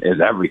person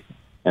is everything.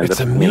 And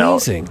it's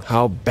amazing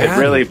how bad. It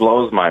really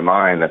blows my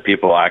mind that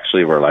people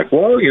actually were like,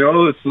 well,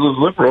 it's those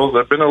liberals.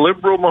 I've been a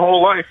liberal my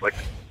whole life. Like,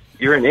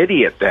 you're an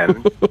idiot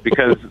then,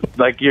 because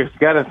like you've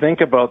got to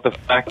think about the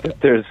fact that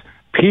there's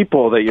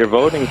people that you're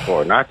voting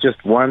for, not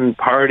just one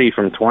party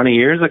from 20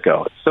 years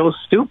ago. It's so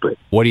stupid.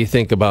 What do you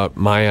think about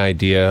my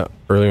idea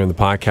earlier in the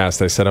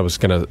podcast? I said I was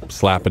going to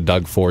slap a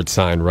Doug Ford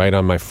sign right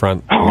on my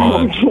front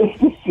lawn.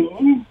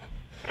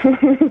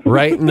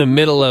 Right in the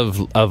middle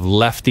of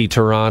lefty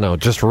Toronto,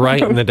 just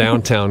right in the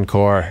downtown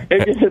core.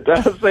 I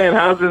was saying,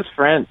 how's this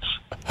French?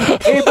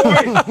 Hey,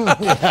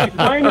 boys!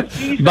 Find a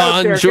t-shirt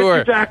Bonjour. there. Get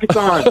your jackets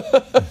on.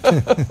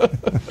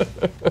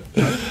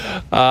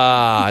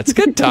 It's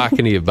good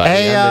talking to you, buddy.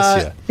 Hey, I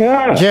miss you.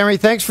 Yeah. Jeremy,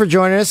 thanks for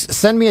joining us.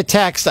 Send me a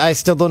text. I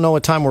still don't know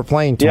what time we're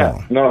playing tomorrow.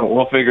 Yeah, no,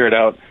 we'll figure it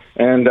out.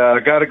 And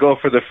got to go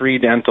for the free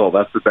dental.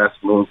 That's the best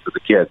move for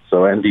the kids.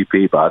 So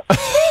NDP, bud.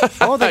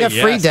 Oh, they got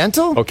free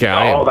dental? Okay.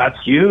 That's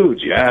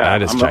huge. Yeah,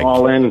 that is I'm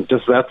all in.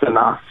 Just that's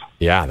enough.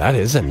 Yeah, that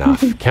is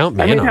enough. Count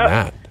me in on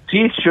that.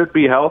 Teeth should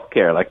be health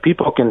care. Like,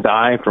 people can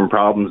die from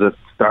problems that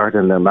start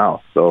in their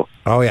mouth. So,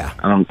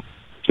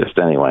 just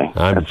anyway,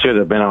 that should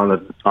have been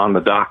on the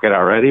docket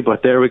already.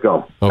 But there we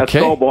go. Okay. Let's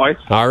go, boys.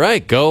 All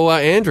right, go,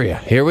 Andrea.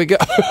 Here we go.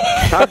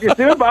 Talk to you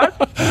soon,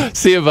 bud.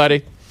 See you,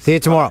 buddy. See you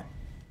tomorrow.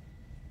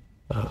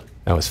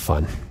 That was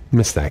fun.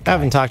 Missed that guy. I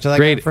haven't talked to that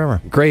guy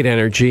forever. Great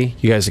energy.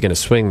 You guys are going to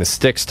swing the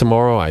sticks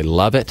tomorrow. I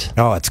love it.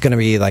 Oh, it's going to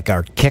be like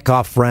our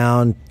kickoff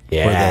round for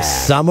the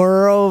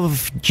summer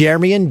of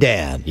Jeremy and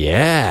Dan.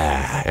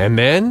 Yeah. And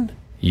then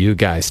you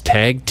guys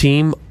tag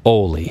team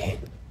Oli.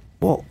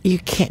 Well, you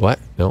can't. What?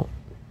 No.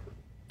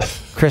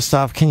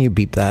 Christoph, can you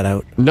beep that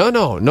out?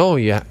 No.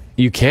 Yeah,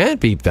 you can't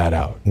beep that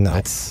out. No.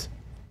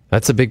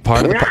 That's a big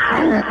part of the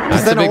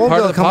That's then a big Olga part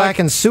of will the come back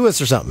and sue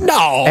us or something.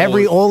 No.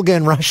 Every Olga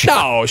in Russia.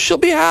 No, she'll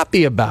be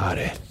happy about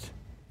it.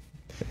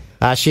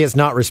 She has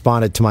not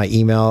responded to my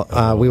email.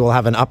 We will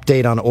have an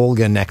update on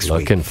Olga next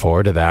week. Looking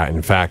forward to that.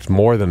 In fact,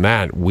 more than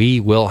that, we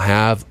will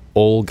have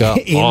Olga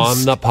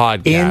on the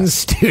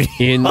podcast.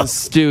 In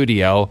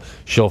studio.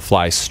 She'll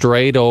fly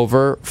straight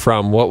over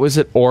from, what was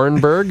it,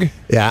 Orenburg?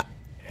 Yeah.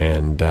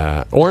 And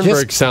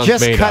Orenburg sounds made up.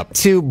 Just cut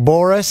to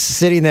Boris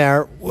sitting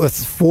there with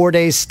 4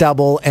 days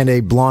stubble and a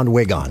blonde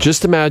wig on.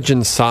 Just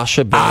imagine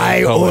Sasha Baron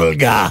Hi, Cohen.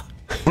 Olga.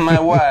 My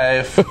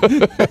wife.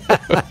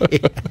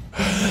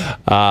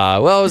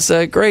 Well, it was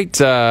great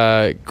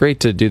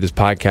to do this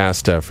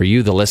podcast for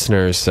you, the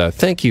listeners.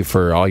 Thank you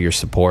for all your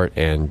support,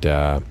 and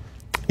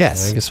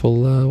yes, I guess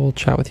we'll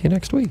chat with you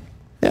next week.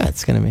 Yeah,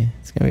 it's gonna be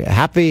a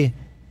happy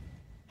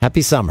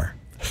summer.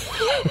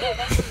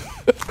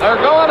 They're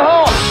going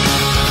home.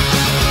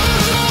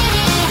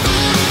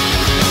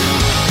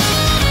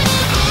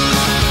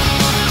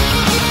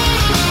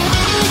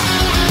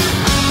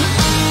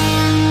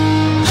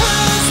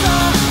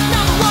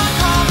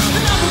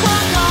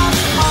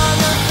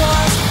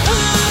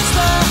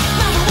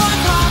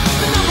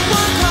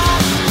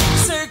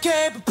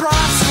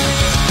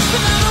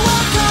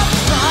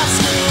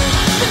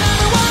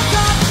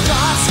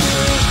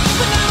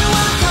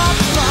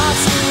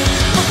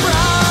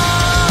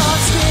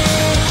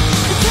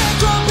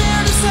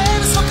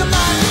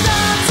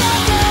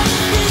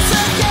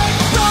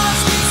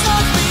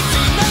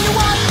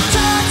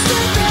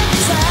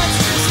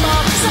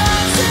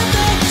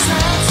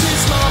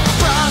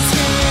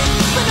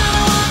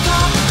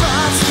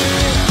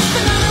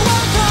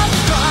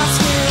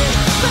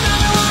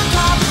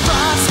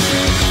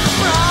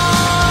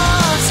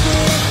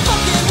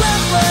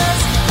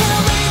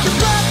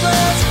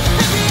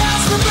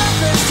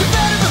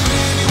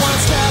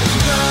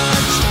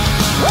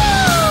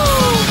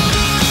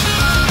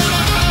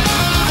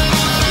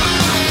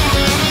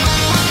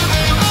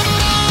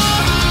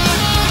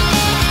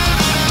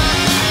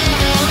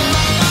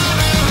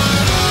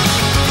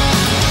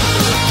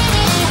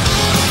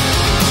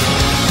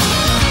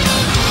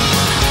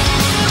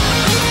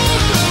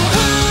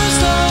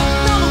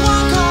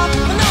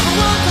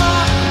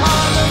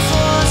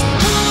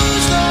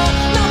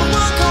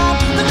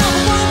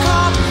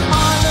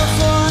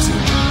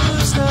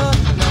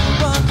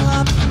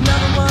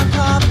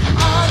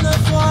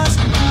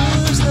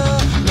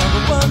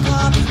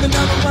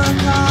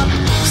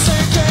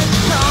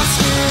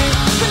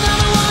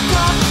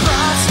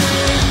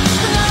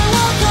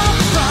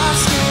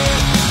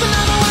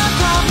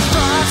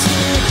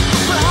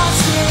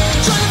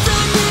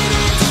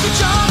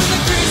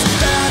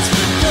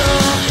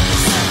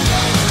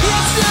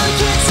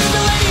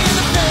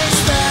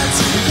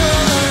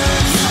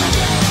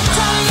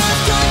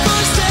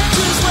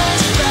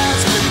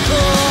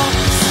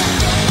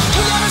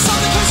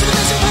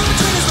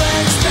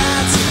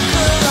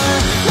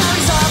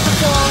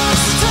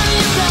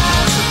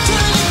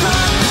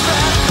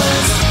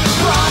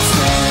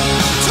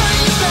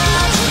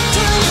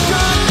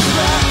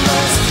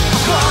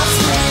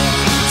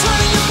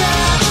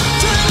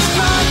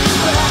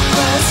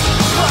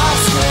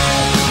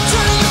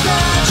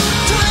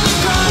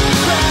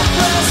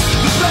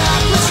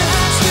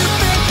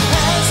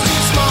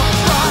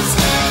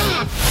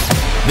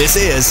 This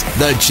is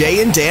the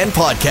Jay and Dan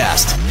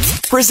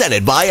Podcast,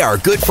 presented by our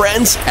good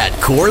friends at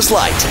Coors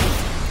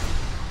Light.